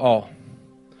prophets of Baal.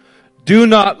 Do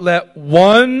not let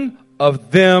one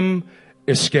of them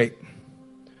escape.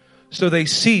 So they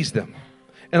seized them.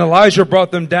 And Elijah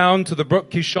brought them down to the brook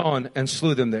Kishon and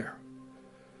slew them there.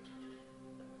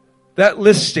 That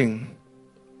listing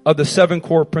of the 7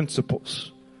 core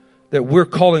principles that we're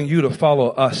calling you to follow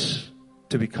us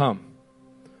to become.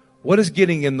 What is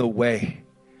getting in the way?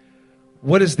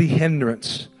 What is the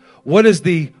hindrance? What is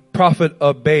the prophet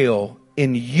of Baal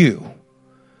in you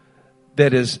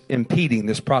that is impeding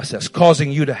this process,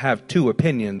 causing you to have 2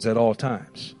 opinions at all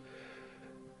times?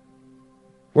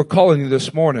 We're calling you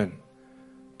this morning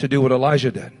to do what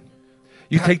Elijah did.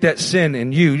 You take that sin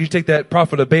in you take that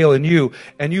prophet of Baal in you,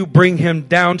 and you bring him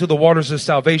down to the waters of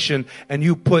salvation, and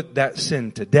you put that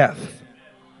sin to death.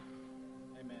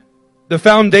 Amen. The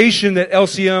foundation that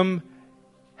LCM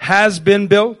has been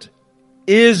built,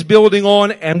 is building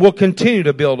on, and will continue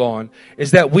to build on,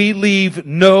 is that we leave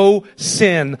no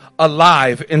sin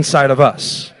alive inside of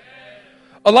us.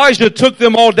 Elijah took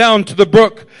them all down to the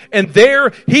brook, and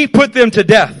there he put them to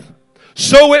death.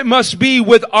 So it must be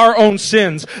with our own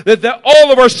sins, that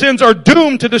all of our sins are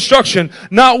doomed to destruction.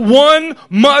 Not one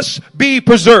must be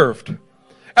preserved.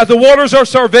 At the waters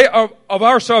of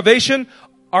our salvation,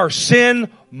 our sin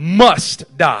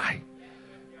must die.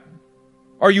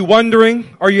 Are you wondering?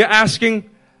 Are you asking,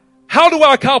 how do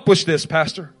I accomplish this,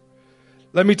 Pastor?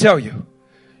 Let me tell you.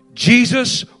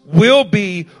 Jesus will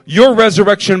be your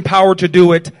resurrection power to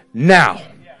do it now.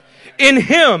 In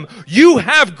Him, you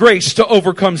have grace to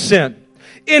overcome sin.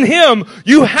 In Him,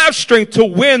 you have strength to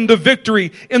win the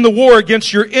victory in the war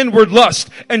against your inward lust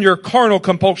and your carnal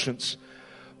compulsions.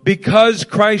 Because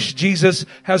Christ Jesus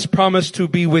has promised to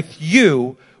be with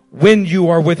you when you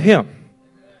are with Him.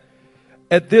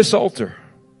 At this altar,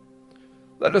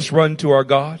 let us run to our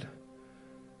God,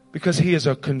 because He is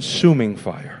a consuming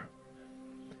fire.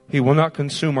 He will not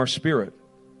consume our spirit,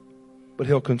 but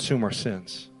He'll consume our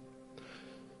sins.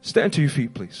 Stand to your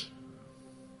feet, please.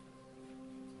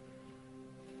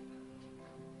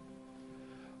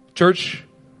 Church,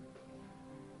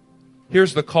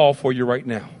 here's the call for you right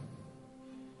now.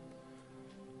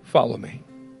 Follow me.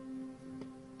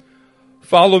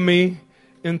 Follow me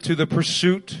into the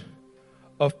pursuit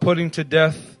of putting to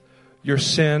death your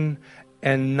sin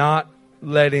and not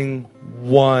letting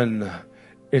one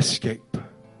escape.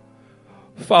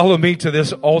 Follow me to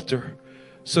this altar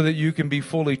so that you can be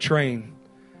fully trained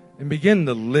and begin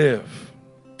to live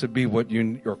to be what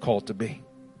you're called to be.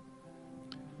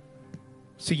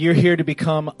 So you're here to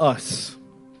become us.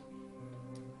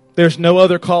 There's no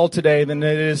other call today than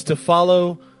it is to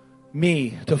follow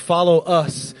me, to follow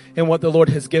us in what the Lord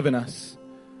has given us.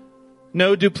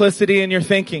 No duplicity in your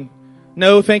thinking.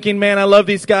 No thinking, man, I love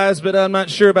these guys, but I'm not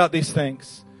sure about these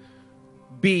things.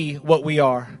 Be what we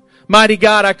are. Mighty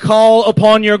God, I call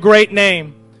upon your great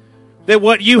name, that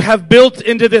what you have built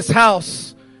into this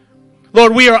house,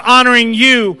 Lord, we are honoring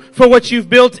you for what you've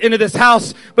built into this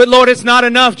house. But Lord, it's not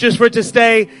enough just for it to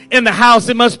stay in the house.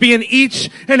 It must be in each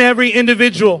and every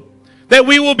individual. That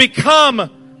we will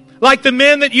become like the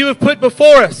men that you have put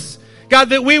before us. God,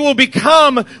 that we will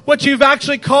become what you've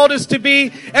actually called us to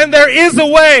be. And there is a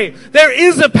way. There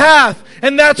is a path.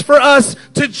 And that's for us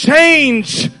to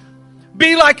change.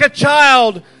 Be like a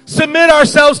child. Submit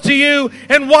ourselves to you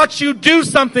and watch you do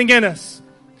something in us.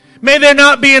 May there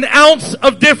not be an ounce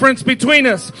of difference between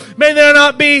us. May there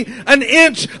not be an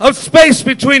inch of space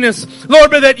between us. Lord,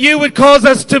 but that you would cause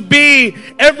us to be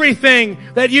everything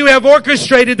that you have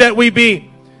orchestrated that we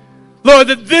be. Lord,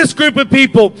 that this group of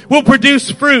people will produce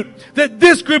fruit. That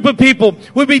this group of people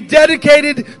will be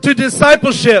dedicated to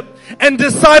discipleship. And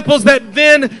disciples that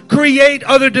then create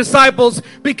other disciples,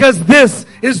 because this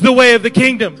is the way of the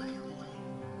kingdom.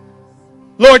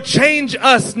 Lord, change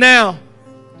us now.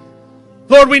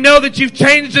 Lord, we know that you've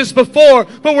changed us before,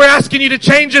 but we're asking you to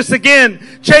change us again.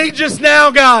 Change us now,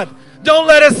 God. Don't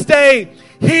let us stay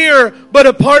here, but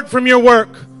apart from your work.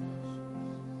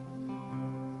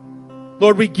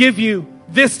 Lord, we give you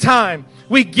this time.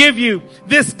 We give you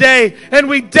this day, and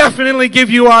we definitely give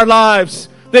you our lives,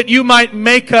 that you might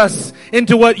make us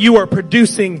into what you are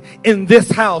producing in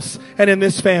this house and in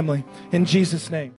this family. In Jesus' name.